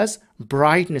as well as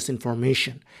brightness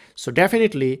information. So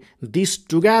definitely these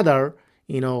together,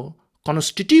 you know,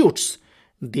 constitutes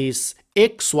this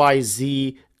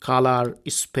XYZ color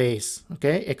space.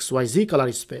 Okay, XYZ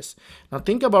color space. Now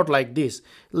think about like this.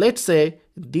 Let's say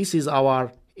this is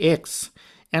our X,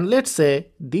 and let's say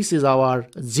this is our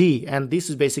Z, and this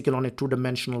is basically on a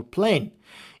two-dimensional plane.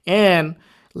 And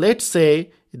let's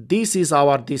say this is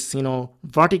our you know,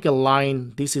 vertical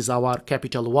line, this is our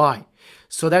capital Y.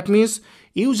 So that means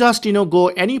you just, you know, go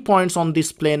any points on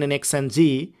this plane in X and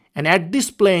Z, and at this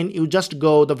plane you just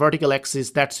go the vertical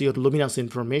axis, that's your luminance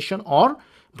information or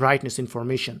brightness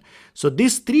information. So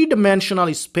this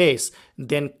three-dimensional space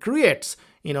then creates,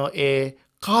 you know, a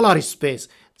color space.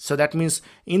 So that means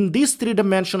in this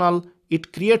three-dimensional,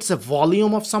 it creates a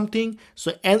volume of something.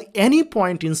 So at any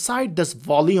point inside this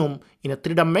volume in a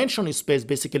three-dimensional space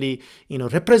basically, you know,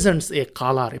 represents a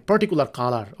color, a particular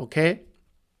color. Okay,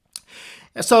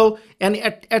 so and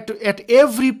at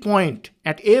every point,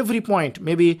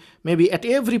 maybe at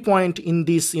every point in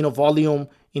this, you know, volume,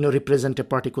 you know, represent a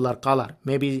particular color.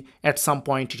 Maybe at some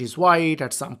point it is white,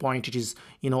 at some point it is,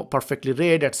 you know, perfectly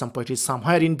red, at some point it is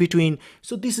somewhere in between.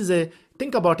 So this is a,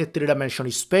 think about a three-dimensional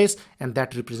space, and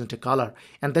that represents a color,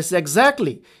 and this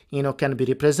exactly, you know, can be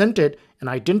represented and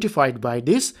identified by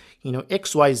this, you know,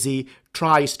 XYZ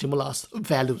tri-stimulus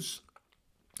values.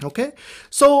 Okay,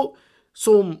 so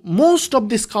most of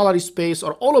this color space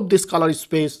or all of this color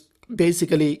space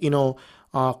basically, you know,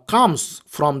 comes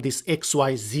from this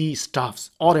XYZ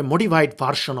stuffs or a modified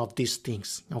version of these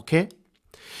things. Okay,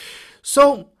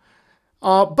 so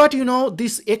but you know,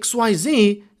 this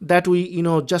XYZ that we, you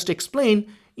know, just explained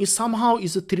is somehow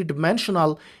is a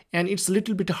three-dimensional, and it's a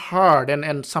little bit hard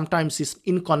and sometimes it's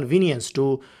inconvenience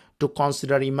to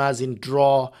consider, imagine,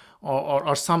 draw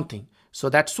or something. So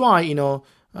that's why, you know,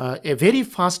 a very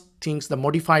fast things, the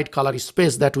modified color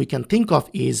space that we can think of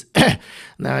is you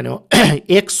know,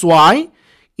 XY,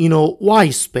 you know, Y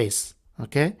space.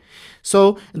 Okay,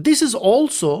 so this is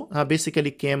also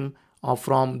basically came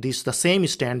from this, the same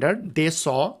standard.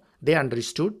 They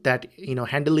understood that, you know,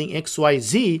 handling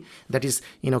XYZ, that is,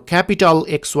 you know, capital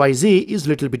XYZ is a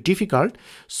little bit difficult.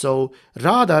 So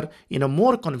rather, you know,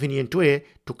 more convenient way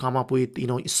to come up with, you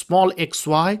know, small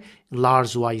XY,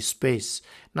 large Y space.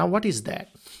 Now what is that?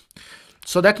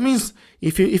 So that means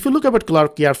if you look at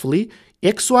it carefully,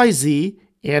 XYZ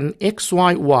and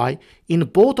XYY, in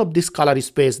both of this color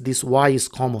space, this Y is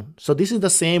common. So this is the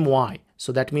same Y.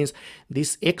 So that means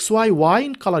this XYY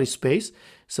in color space,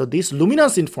 so this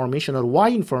luminance information or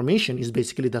Y information is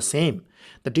basically the same.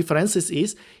 The difference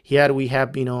is here we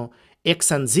have, you know,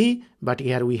 x and z, but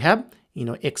here we have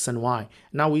x and y.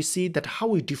 Now we see that how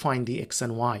we define the x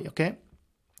and y. Okay,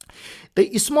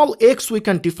 the small x we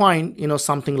can define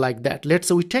something like that. Let's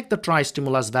say we take the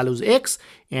tri-stimulus values x,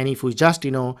 and if we just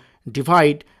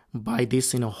divide by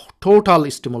this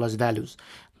total stimulus values,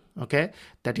 okay,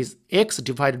 that is x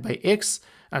divided by x,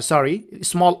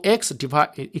 small x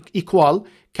equal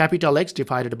capital X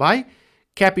divided by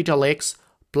capital X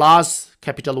plus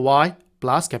capital Y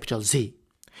plus capital Z.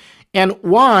 And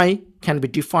y can be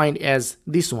defined as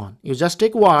this one. You just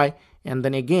take y, and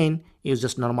then again you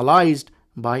just normalized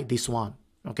by this one.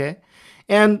 Okay,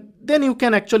 and then you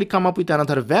can actually come up with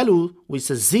another value which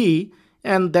is z,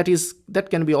 and that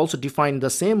can be also defined the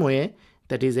same way,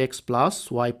 that is x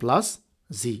plus y plus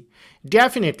z.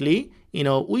 Definitely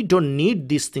we don't need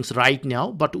these things right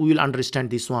now, but we will understand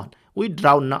this one. We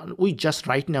just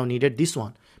right now needed this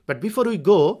one. But before we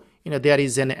go, there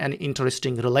is an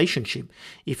interesting relationship.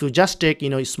 If you just take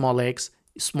small x,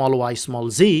 small y, small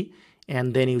z,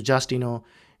 and then you just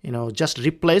just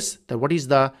replace what is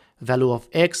the value of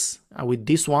x with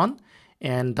this one,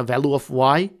 and the value of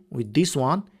y with this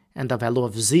one, and the value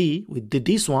of z with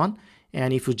this one,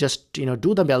 and if you just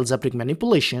do the algebraic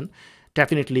manipulation,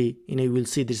 definitely you will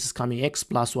see this is coming x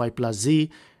plus y plus z,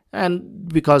 and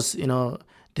because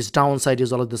this downside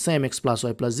is all the same, x plus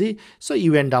y plus z, so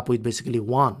you end up with basically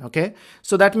 1. Okay,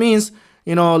 so that means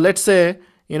let's say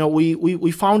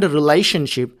we found a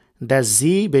relationship that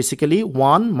z basically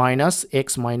 1 minus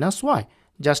x minus y.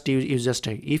 Just you just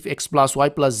take, if x plus y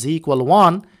plus z equal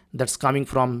 1, that's coming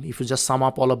from, if you just sum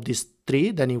up all of these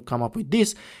three, then you come up with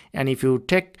this. And if you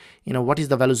take what is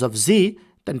the values of z,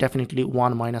 then definitely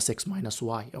 1 minus x minus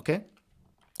y. Okay,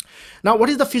 now what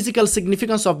is the physical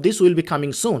significance of this will be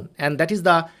coming soon, and that is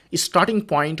the starting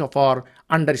point of our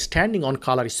understanding on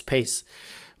color space.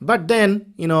 But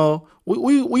then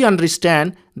we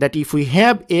understand that if we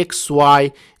have x,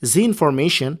 y, z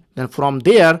information, then from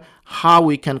there how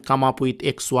we can come up with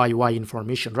x, y, y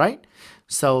information, right?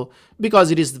 So because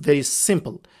it is very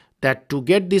simple that to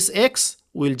get this x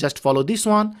we'll just follow this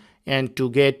one, and to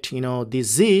get this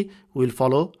z we'll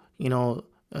follow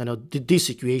this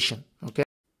equation. Okay,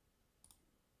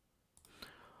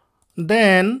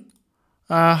 then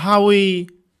how we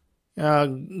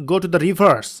go to the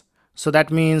reverse. So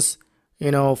that means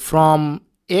from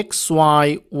x,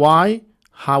 y, y,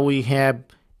 how we have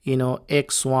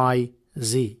x, y,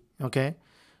 z. Okay,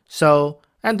 so,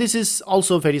 and this is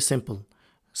also very simple.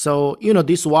 So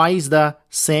this y is the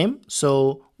same,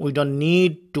 so we don't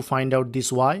need to find out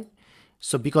this y,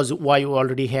 so because y you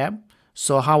already have.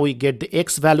 So how we get the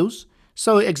x values?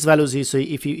 So x values is,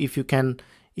 if you can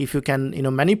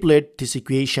manipulate this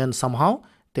equation somehow,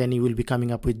 then you will be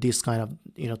coming up with this kind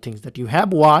of things, that you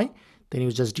have y, then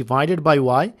you just divide it by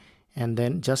y, and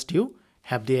then just you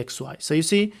have the xy. So you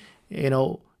see,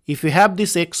 if you have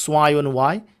this x, y, and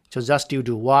y, so just you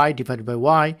do y divided by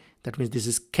y, that means this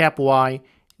is cap y,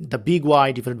 the big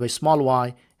Y divided by small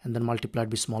y, and then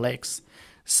multiplied by small x.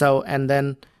 So, and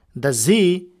then the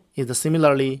z is the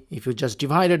similarly, if you just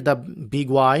divided the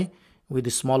big Y with the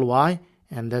small y,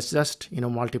 and that's just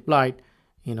multiplied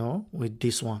with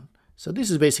this one. So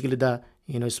this is basically the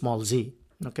small z.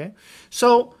 Okay,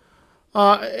 so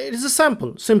it is a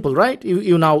simple, right?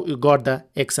 You now you got the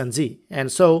x and z,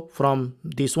 and so from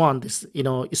this one, this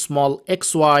small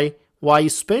x, y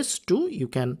space to, you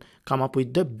can come up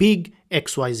with the big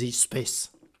xyz space.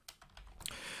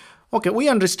 Okay, we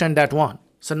understand that one.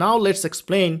 So now let's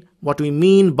explain what we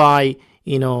mean by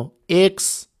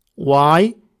x,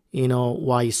 y,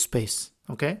 y space.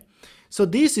 Okay, so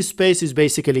this space is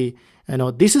basically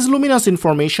this is luminous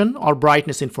information or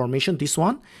brightness information, this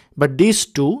one, but these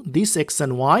two, this x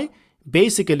and y,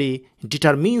 basically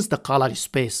determines the color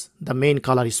space, the main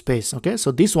color space. Okay,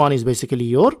 so this one is basically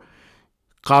your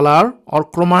color or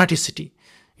chromaticity.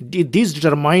 This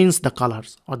determines the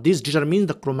colors, or this determines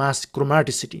the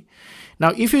chromaticity.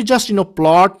 Now if you just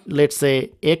plot, let's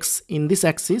say, x in this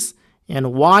axis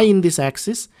and y in this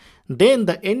axis, then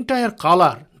the entire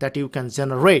color that you can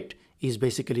generate is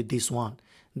basically this one.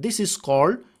 This is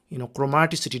called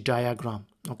chromaticity diagram.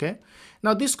 Okay,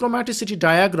 now this chromaticity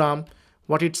diagram,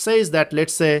 what it says that,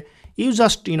 let's say you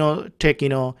just take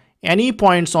any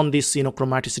points on this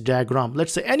chromaticity diagram,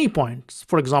 let's say any points,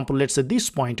 for example, let's say this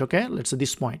point. Okay, let's say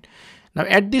this point. Now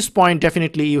at this point,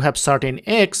 definitely you have certain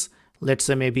x, let's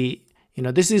say maybe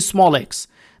this is small x,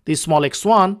 this small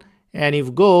x1, and if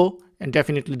you go, and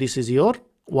definitely this is your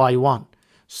y1.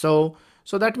 So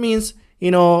that means you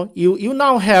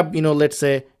now have let's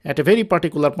say at a very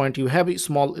particular point you have a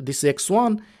small, this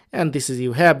x1, and this is,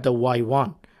 you have the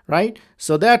y1, right?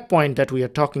 So that point that we are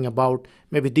talking about,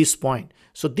 maybe this point.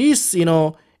 So this,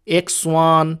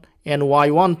 x1 and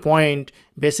y1 point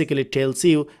basically tells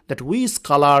you that which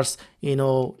colors,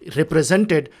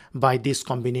 represented by these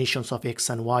combinations of x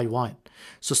and y1.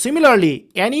 So similarly,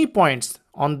 any points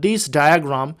on this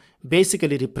diagram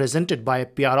basically represented by a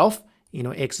pair of,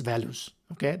 x values.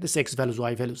 Okay, this x values,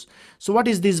 y values. So what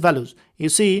is these values? You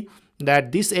see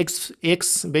that this x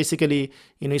basically,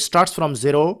 starts from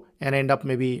 0 and end up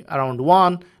maybe around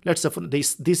 1. Let's say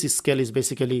this scale is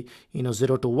basically,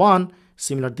 0 to 1.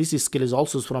 Similar, this scale is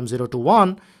also from 0 to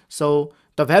 1. So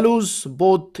the values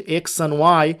both x and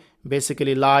y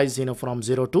basically lies, from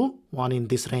 0 to 1 in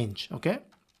this range. Okay,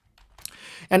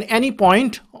 and any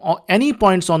point or any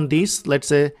points on this, let's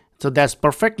say, so that's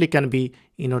perfectly can be,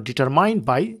 determined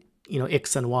by,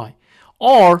 x and y.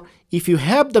 Or if you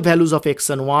have the values of x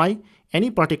and y,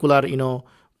 any particular,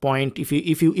 point,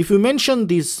 if you mention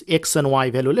this x and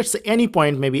y value, let's say any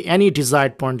point, maybe any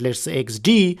desired point, let's say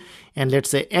xd, and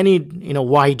let's say any,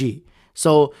 yd.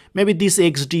 So maybe this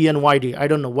xd and yd, I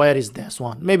don't know where is this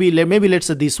one. Maybe let's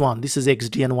say this one, this is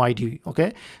xd and yd.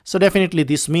 Okay, so definitely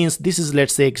this means this is,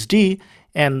 let's say, xd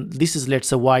and this is, let's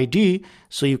say, yd.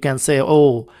 So you can say,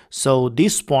 oh, so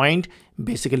this point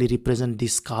basically represent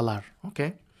this color.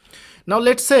 Okay, now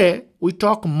let's say we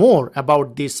talk more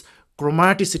about this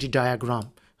chromaticity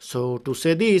diagram. So to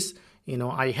say this,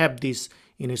 I have this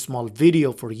small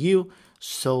video for you.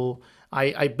 So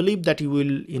I believe that you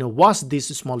will watch this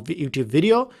small YouTube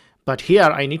video, but here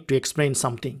I need to explain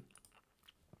something.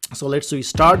 So let's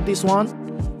start this one.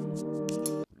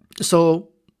 So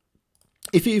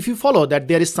if you follow that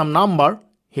there is some number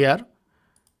here,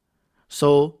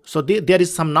 so there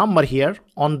is some number here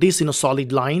on this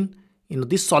solid line.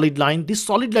 This solid line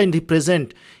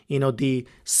represent the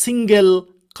single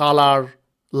color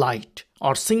light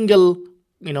or single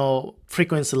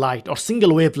frequency light or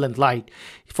single wavelength light.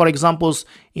 For example,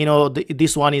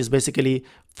 this one is basically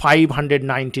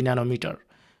 590 nanometer.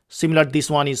 Similar, this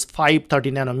one is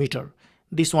 530 nanometer.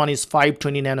 This one is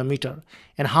 520 nanometer.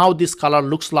 And how this color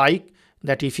looks like,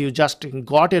 that if you just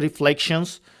got a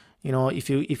reflections, if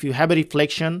you have a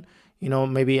reflection,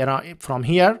 maybe around from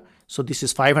here. So this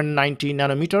is 590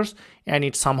 nanometers, and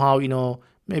it's somehow,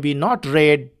 maybe not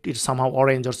red, it's somehow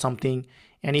orange or something.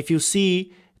 And if you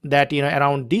see that,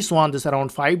 around this one, this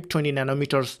around 520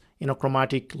 nanometers,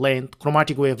 chromatic length,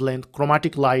 chromatic wavelength,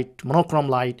 chromatic light, monochrome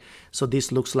light. So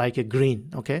this looks like a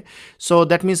green. Okay, so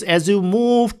that means as you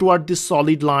move toward this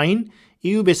solid line,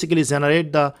 you basically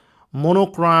generate the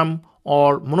monochrome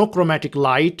or monochromatic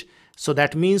light. So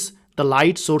that means the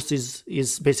light source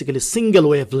is basically single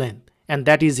wavelength. And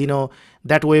that is,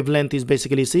 that wavelength is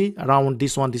basically, see, around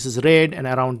this one, this is red, and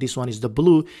around this one is the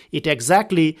blue. It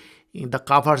exactly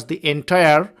covers the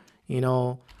entire,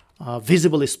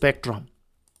 visible spectrum.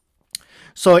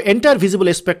 So entire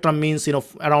visible spectrum means,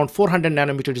 around 400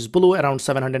 nanometers is blue, around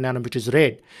 700 nanometers is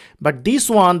red. But this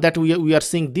one that we are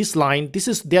seeing, this line,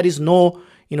 there is no,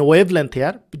 wavelength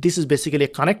here. This is basically a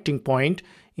connecting point,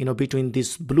 between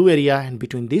this blue area and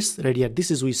between this red area.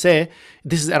 This is, we say,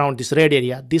 this is around this red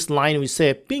area. This line we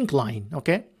say pink line.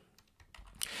 Okay.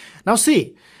 Now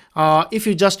see, if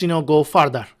you just go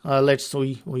further, let's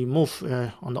we move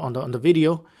on the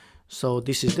video. So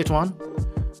this is that one.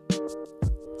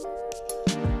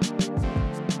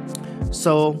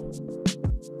 So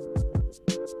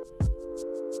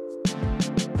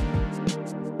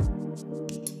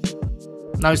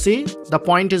now you see the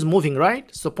point is moving,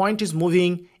 right? So point is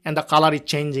moving and the color is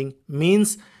changing,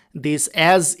 means this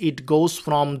as it goes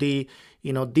from the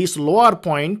this lower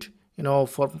point,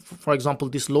 for example,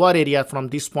 this lower area from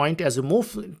this point, as you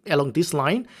move along this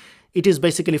line, it is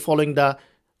basically following the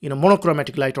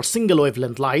monochromatic light or single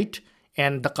wavelength light,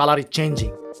 and the color is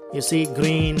changing. You see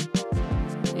green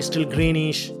is still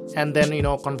greenish, and then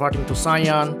converting to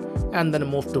cyan, and then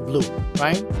move to blue,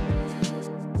 right?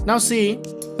 Now see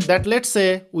that, let's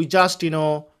say we just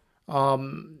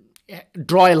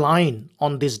draw a line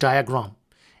on this diagram,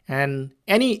 and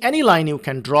any line you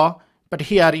can draw, but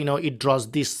here it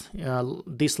draws this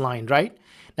this line, right?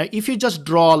 Now if you just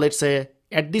draw, let's say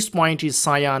at this point is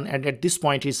cyan and at this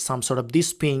point is some sort of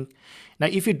this pink. Now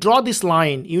if you draw this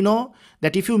line,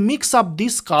 that if you mix up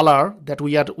this color that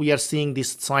we are seeing,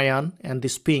 this cyan and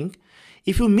this pink,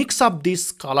 if you mix up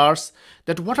these colors,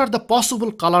 that what are the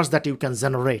possible colors that you can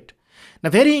generate? Now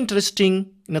very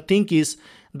interesting thing is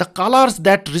the colors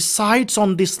that resides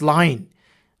on this line,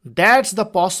 that's the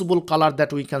possible color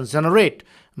that we can generate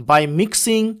by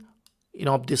mixing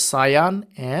this cyan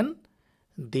and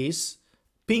this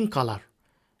pink color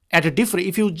at a different,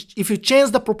 if you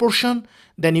change the proportion,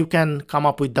 then you can come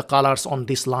up with the colors on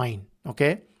this line.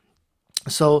 Okay,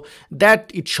 So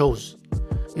that it shows,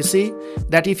 you see,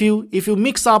 that if you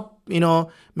mix up,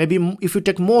 maybe if you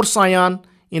take more cyan,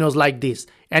 like this,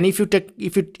 and if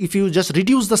you just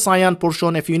reduce the cyan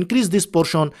portion, if you increase this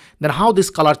portion, then how this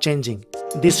color changing,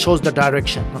 this shows the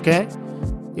direction. Okay,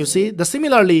 you see, the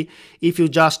similarly, if you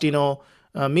just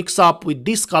mix up with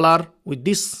this color, with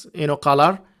this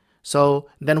color, so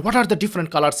then what are the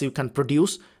different colors you can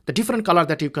produce? The different color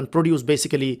that you can produce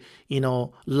basically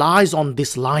lies on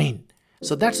this line.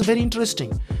 So that's very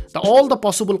interesting. All the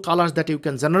possible colors that you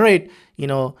can generate,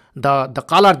 the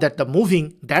color that the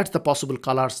moving, that's the possible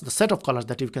colors, the set of colors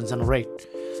that you can generate.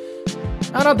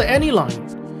 Another any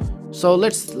line. So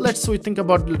let's we think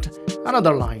about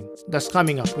another line that's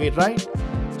coming up with, right?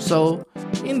 So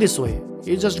in this way,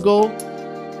 you just go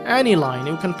any line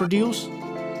you can produce.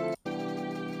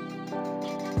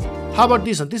 How about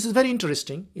this one? This is very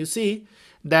interesting. You see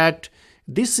that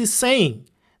this is saying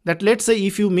that, let's say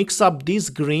if you mix up this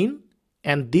green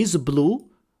and this blue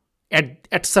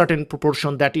at certain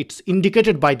proportion that it's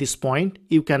indicated by this point,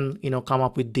 you can come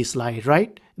up with this light,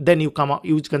 right? Then you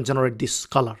can generate this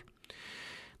color.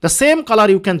 The same color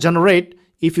you can generate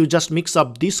if you just mix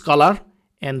up this color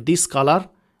and this color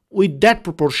with that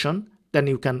proportion, then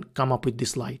you can come up with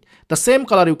this light. The same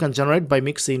color you can generate by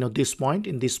mixing this point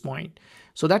in this point.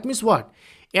 So that means what?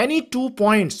 Any 2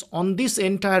 points on this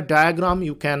entire diagram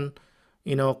you can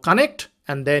connect,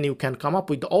 and then you can come up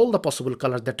with all the possible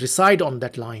colors that reside on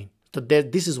that line. So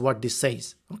this is what this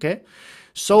says. Okay,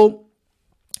 so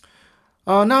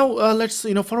now let's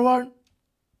forward.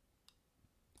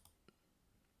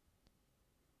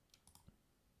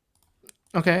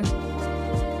 Okay,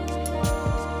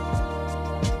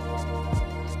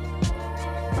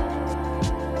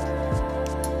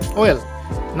 well,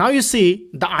 now you see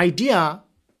the idea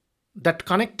that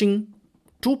connecting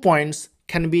 2 points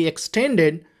can be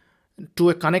extended to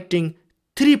a connecting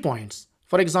 3 points.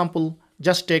 For example,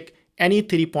 just take any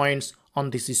 3 points on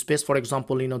this space. For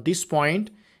example, this point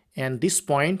and this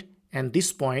point and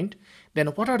this point. Then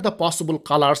what are the possible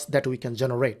colors that we can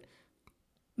generate?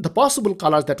 The possible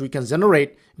colors that we can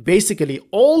generate, basically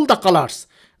all the colors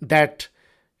that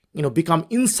become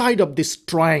inside of this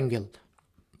triangle.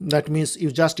 That means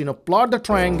you just plot the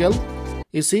triangle,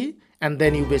 you see, and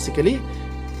then you basically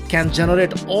can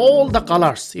generate all the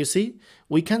colors. You see,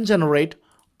 we can generate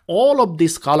all of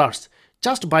these colors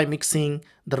just by mixing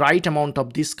the right amount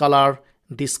of this color,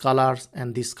 this colors,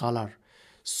 and this color.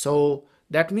 So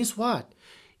that means what?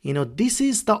 This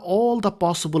is all the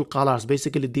possible colors.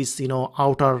 Basically, this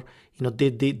outer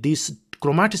this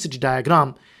chromaticity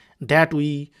diagram that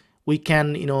we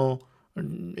can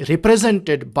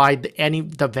represented by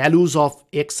the values of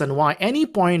x and y, any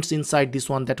points inside this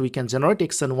one that we can generate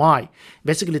x and y.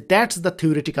 Basically, that's the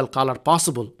theoretical color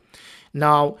possible.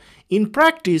 Now in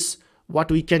practice, what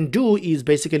we can do is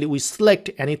basically we select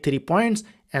any 3 points,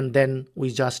 and then we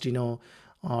just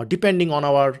depending on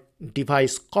our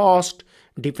device cost,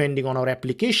 depending on our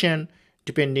application,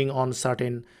 depending on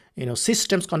certain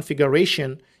systems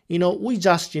configuration, we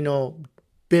just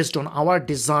based on our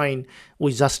design,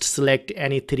 we just select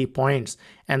any 3 points,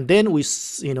 and then we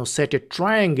set a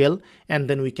triangle, and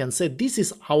then we can say this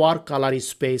is our color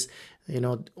space,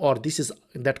 or this is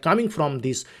that coming from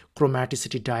this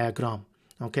chromaticity diagram.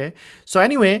 Okay, so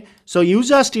anyway, so you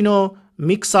just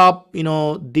mix up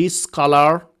this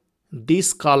color,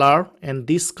 and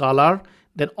this color,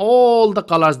 then all the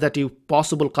colors that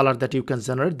possible color that you can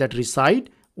generate that reside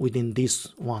within this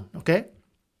one. Okay,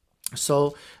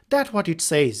 so that's what it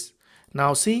says.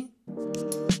 Now see,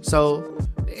 so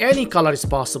any color is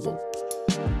possible.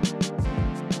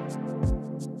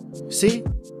 See,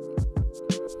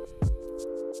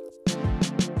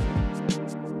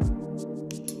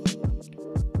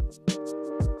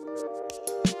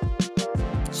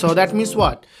 so that means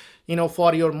what?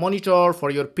 For your monitor,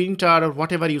 for your printer, or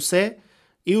whatever you say,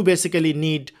 you basically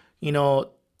need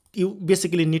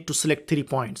to select 3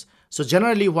 points. So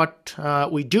generally what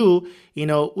we do,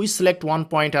 we select 1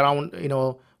 point around,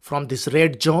 from this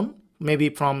red zone,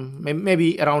 maybe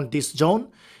around this zone,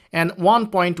 and 1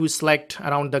 point we select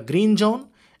around the green zone,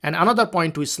 and another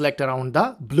point we select around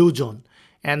the blue zone.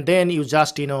 And then you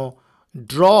just,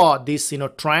 draw this,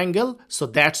 triangle. So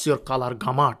that's your color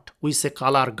gamut. We say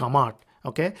color gamut.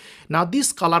 Okay. Now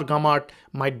this color gamut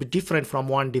might be different from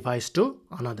one device to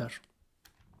another.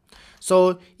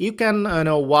 So you can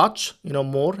watch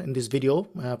more in this video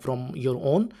from your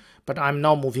own, but I'm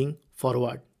now moving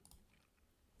forward.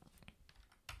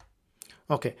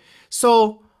 Okay,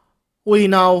 so we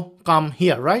now come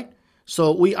here, right?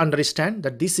 So we understand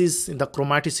that this is the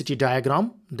chromaticity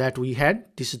diagram that we had.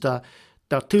 This is the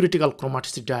theoretical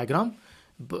chromaticity diagram.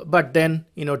 but then,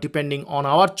 depending on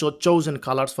our chosen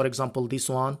colors, for example, this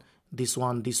one, this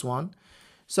one, this one.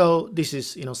 So this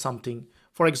is, something.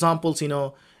 For examples,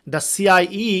 the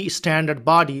CIE standard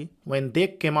body, when they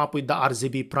came up with the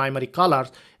RGB primary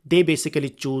colors, they basically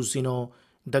choose,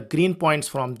 the green points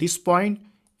from this point,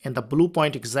 and the blue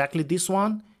point exactly this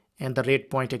one, and the red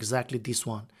point exactly this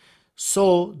one.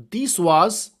 So this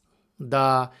was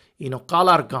the,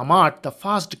 color gamut, the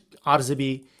first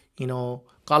RGB,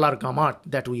 color gamut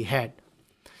that we had.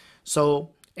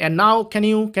 So, and now can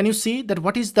you see that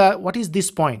what is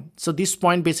this point? So this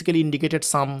point basically indicated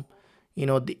some,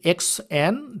 the X,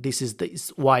 and this is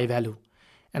the Y value.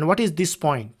 And what is this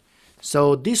point?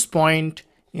 So this point,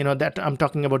 that I'm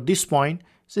talking about, this point,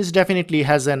 so this definitely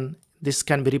has this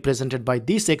can be represented by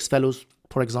these X values,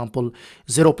 for example,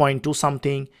 0.2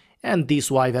 something, and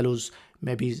these Y values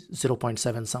maybe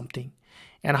 0.7 something.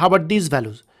 And how about these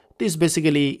values? This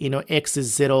basically, X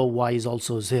is 0, Y is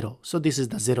also 0. So this is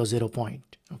the 0, 0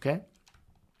 point, okay?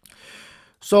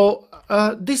 So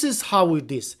this is how we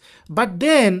this. But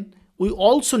then we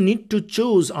also need to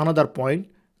choose another point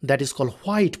that is called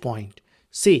white point.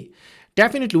 See,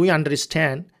 definitely we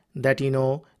understand that,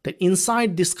 that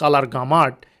inside this color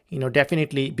gamut,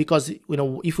 definitely, because,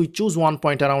 if we choose one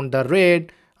point around the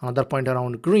red, another point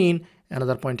around green,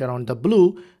 another point around the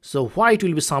blue, so white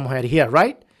will be somewhere here,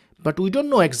 right? But we don't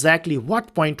know exactly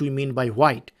what point we mean by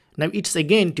white. Now it's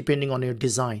again depending on your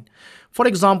design. For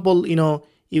example,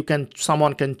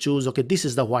 someone can choose, okay, this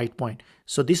is the white point.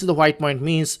 So this is the white point,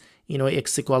 means,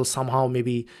 X equals somehow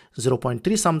maybe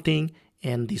 0.3 something,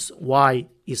 and this Y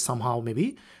is somehow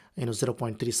maybe,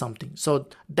 0.3 something. So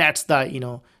that's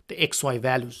the, the XY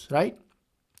values, right?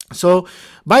 So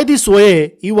by this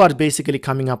way, you are basically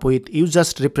coming up with, you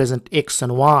just represent X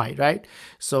and Y, right?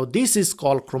 So this is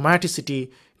called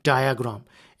chromaticity diagram,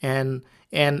 and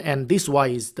this Y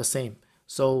is the same.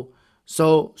 So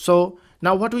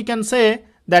now what we can say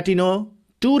that,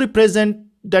 to represent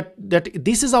that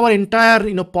this is our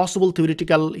entire, possible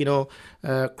theoretical,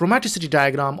 chromaticity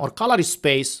diagram or color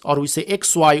space, or we say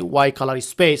XY color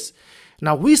space.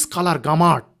 Now which color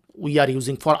gamut we are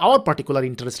using for our particular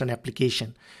interest and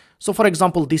application? So for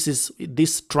example,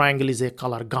 this triangle is a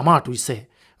color gamut, we say,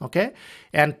 okay?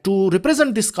 And to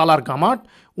represent this color gamut,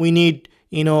 we need,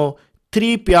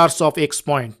 3 pairs of X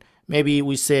point. Maybe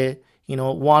we say,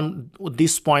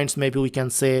 these points, maybe we can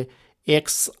say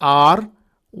XR,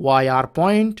 YR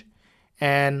point,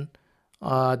 and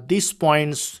these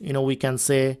points, we can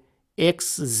say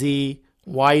XZ,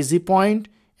 YZ point,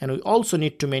 and we also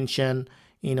need to mention,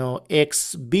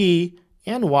 XB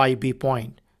and YB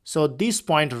point. So this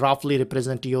point roughly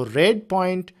represent your red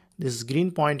point, this is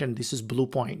green point, and this is blue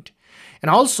point. And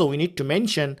also we need to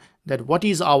mention that what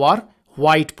is our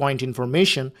white point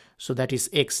information. So that is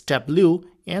XW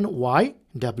and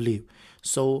YW.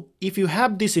 So if you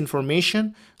have this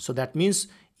information, so that means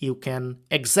you can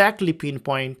exactly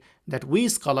pinpoint that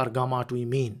which color gamut we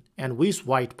mean and which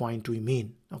white point we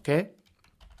mean, okay?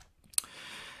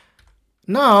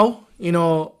 Now,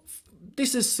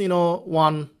 this is,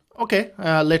 one, okay,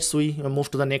 let's we move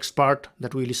to the next part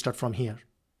that we'll start from here.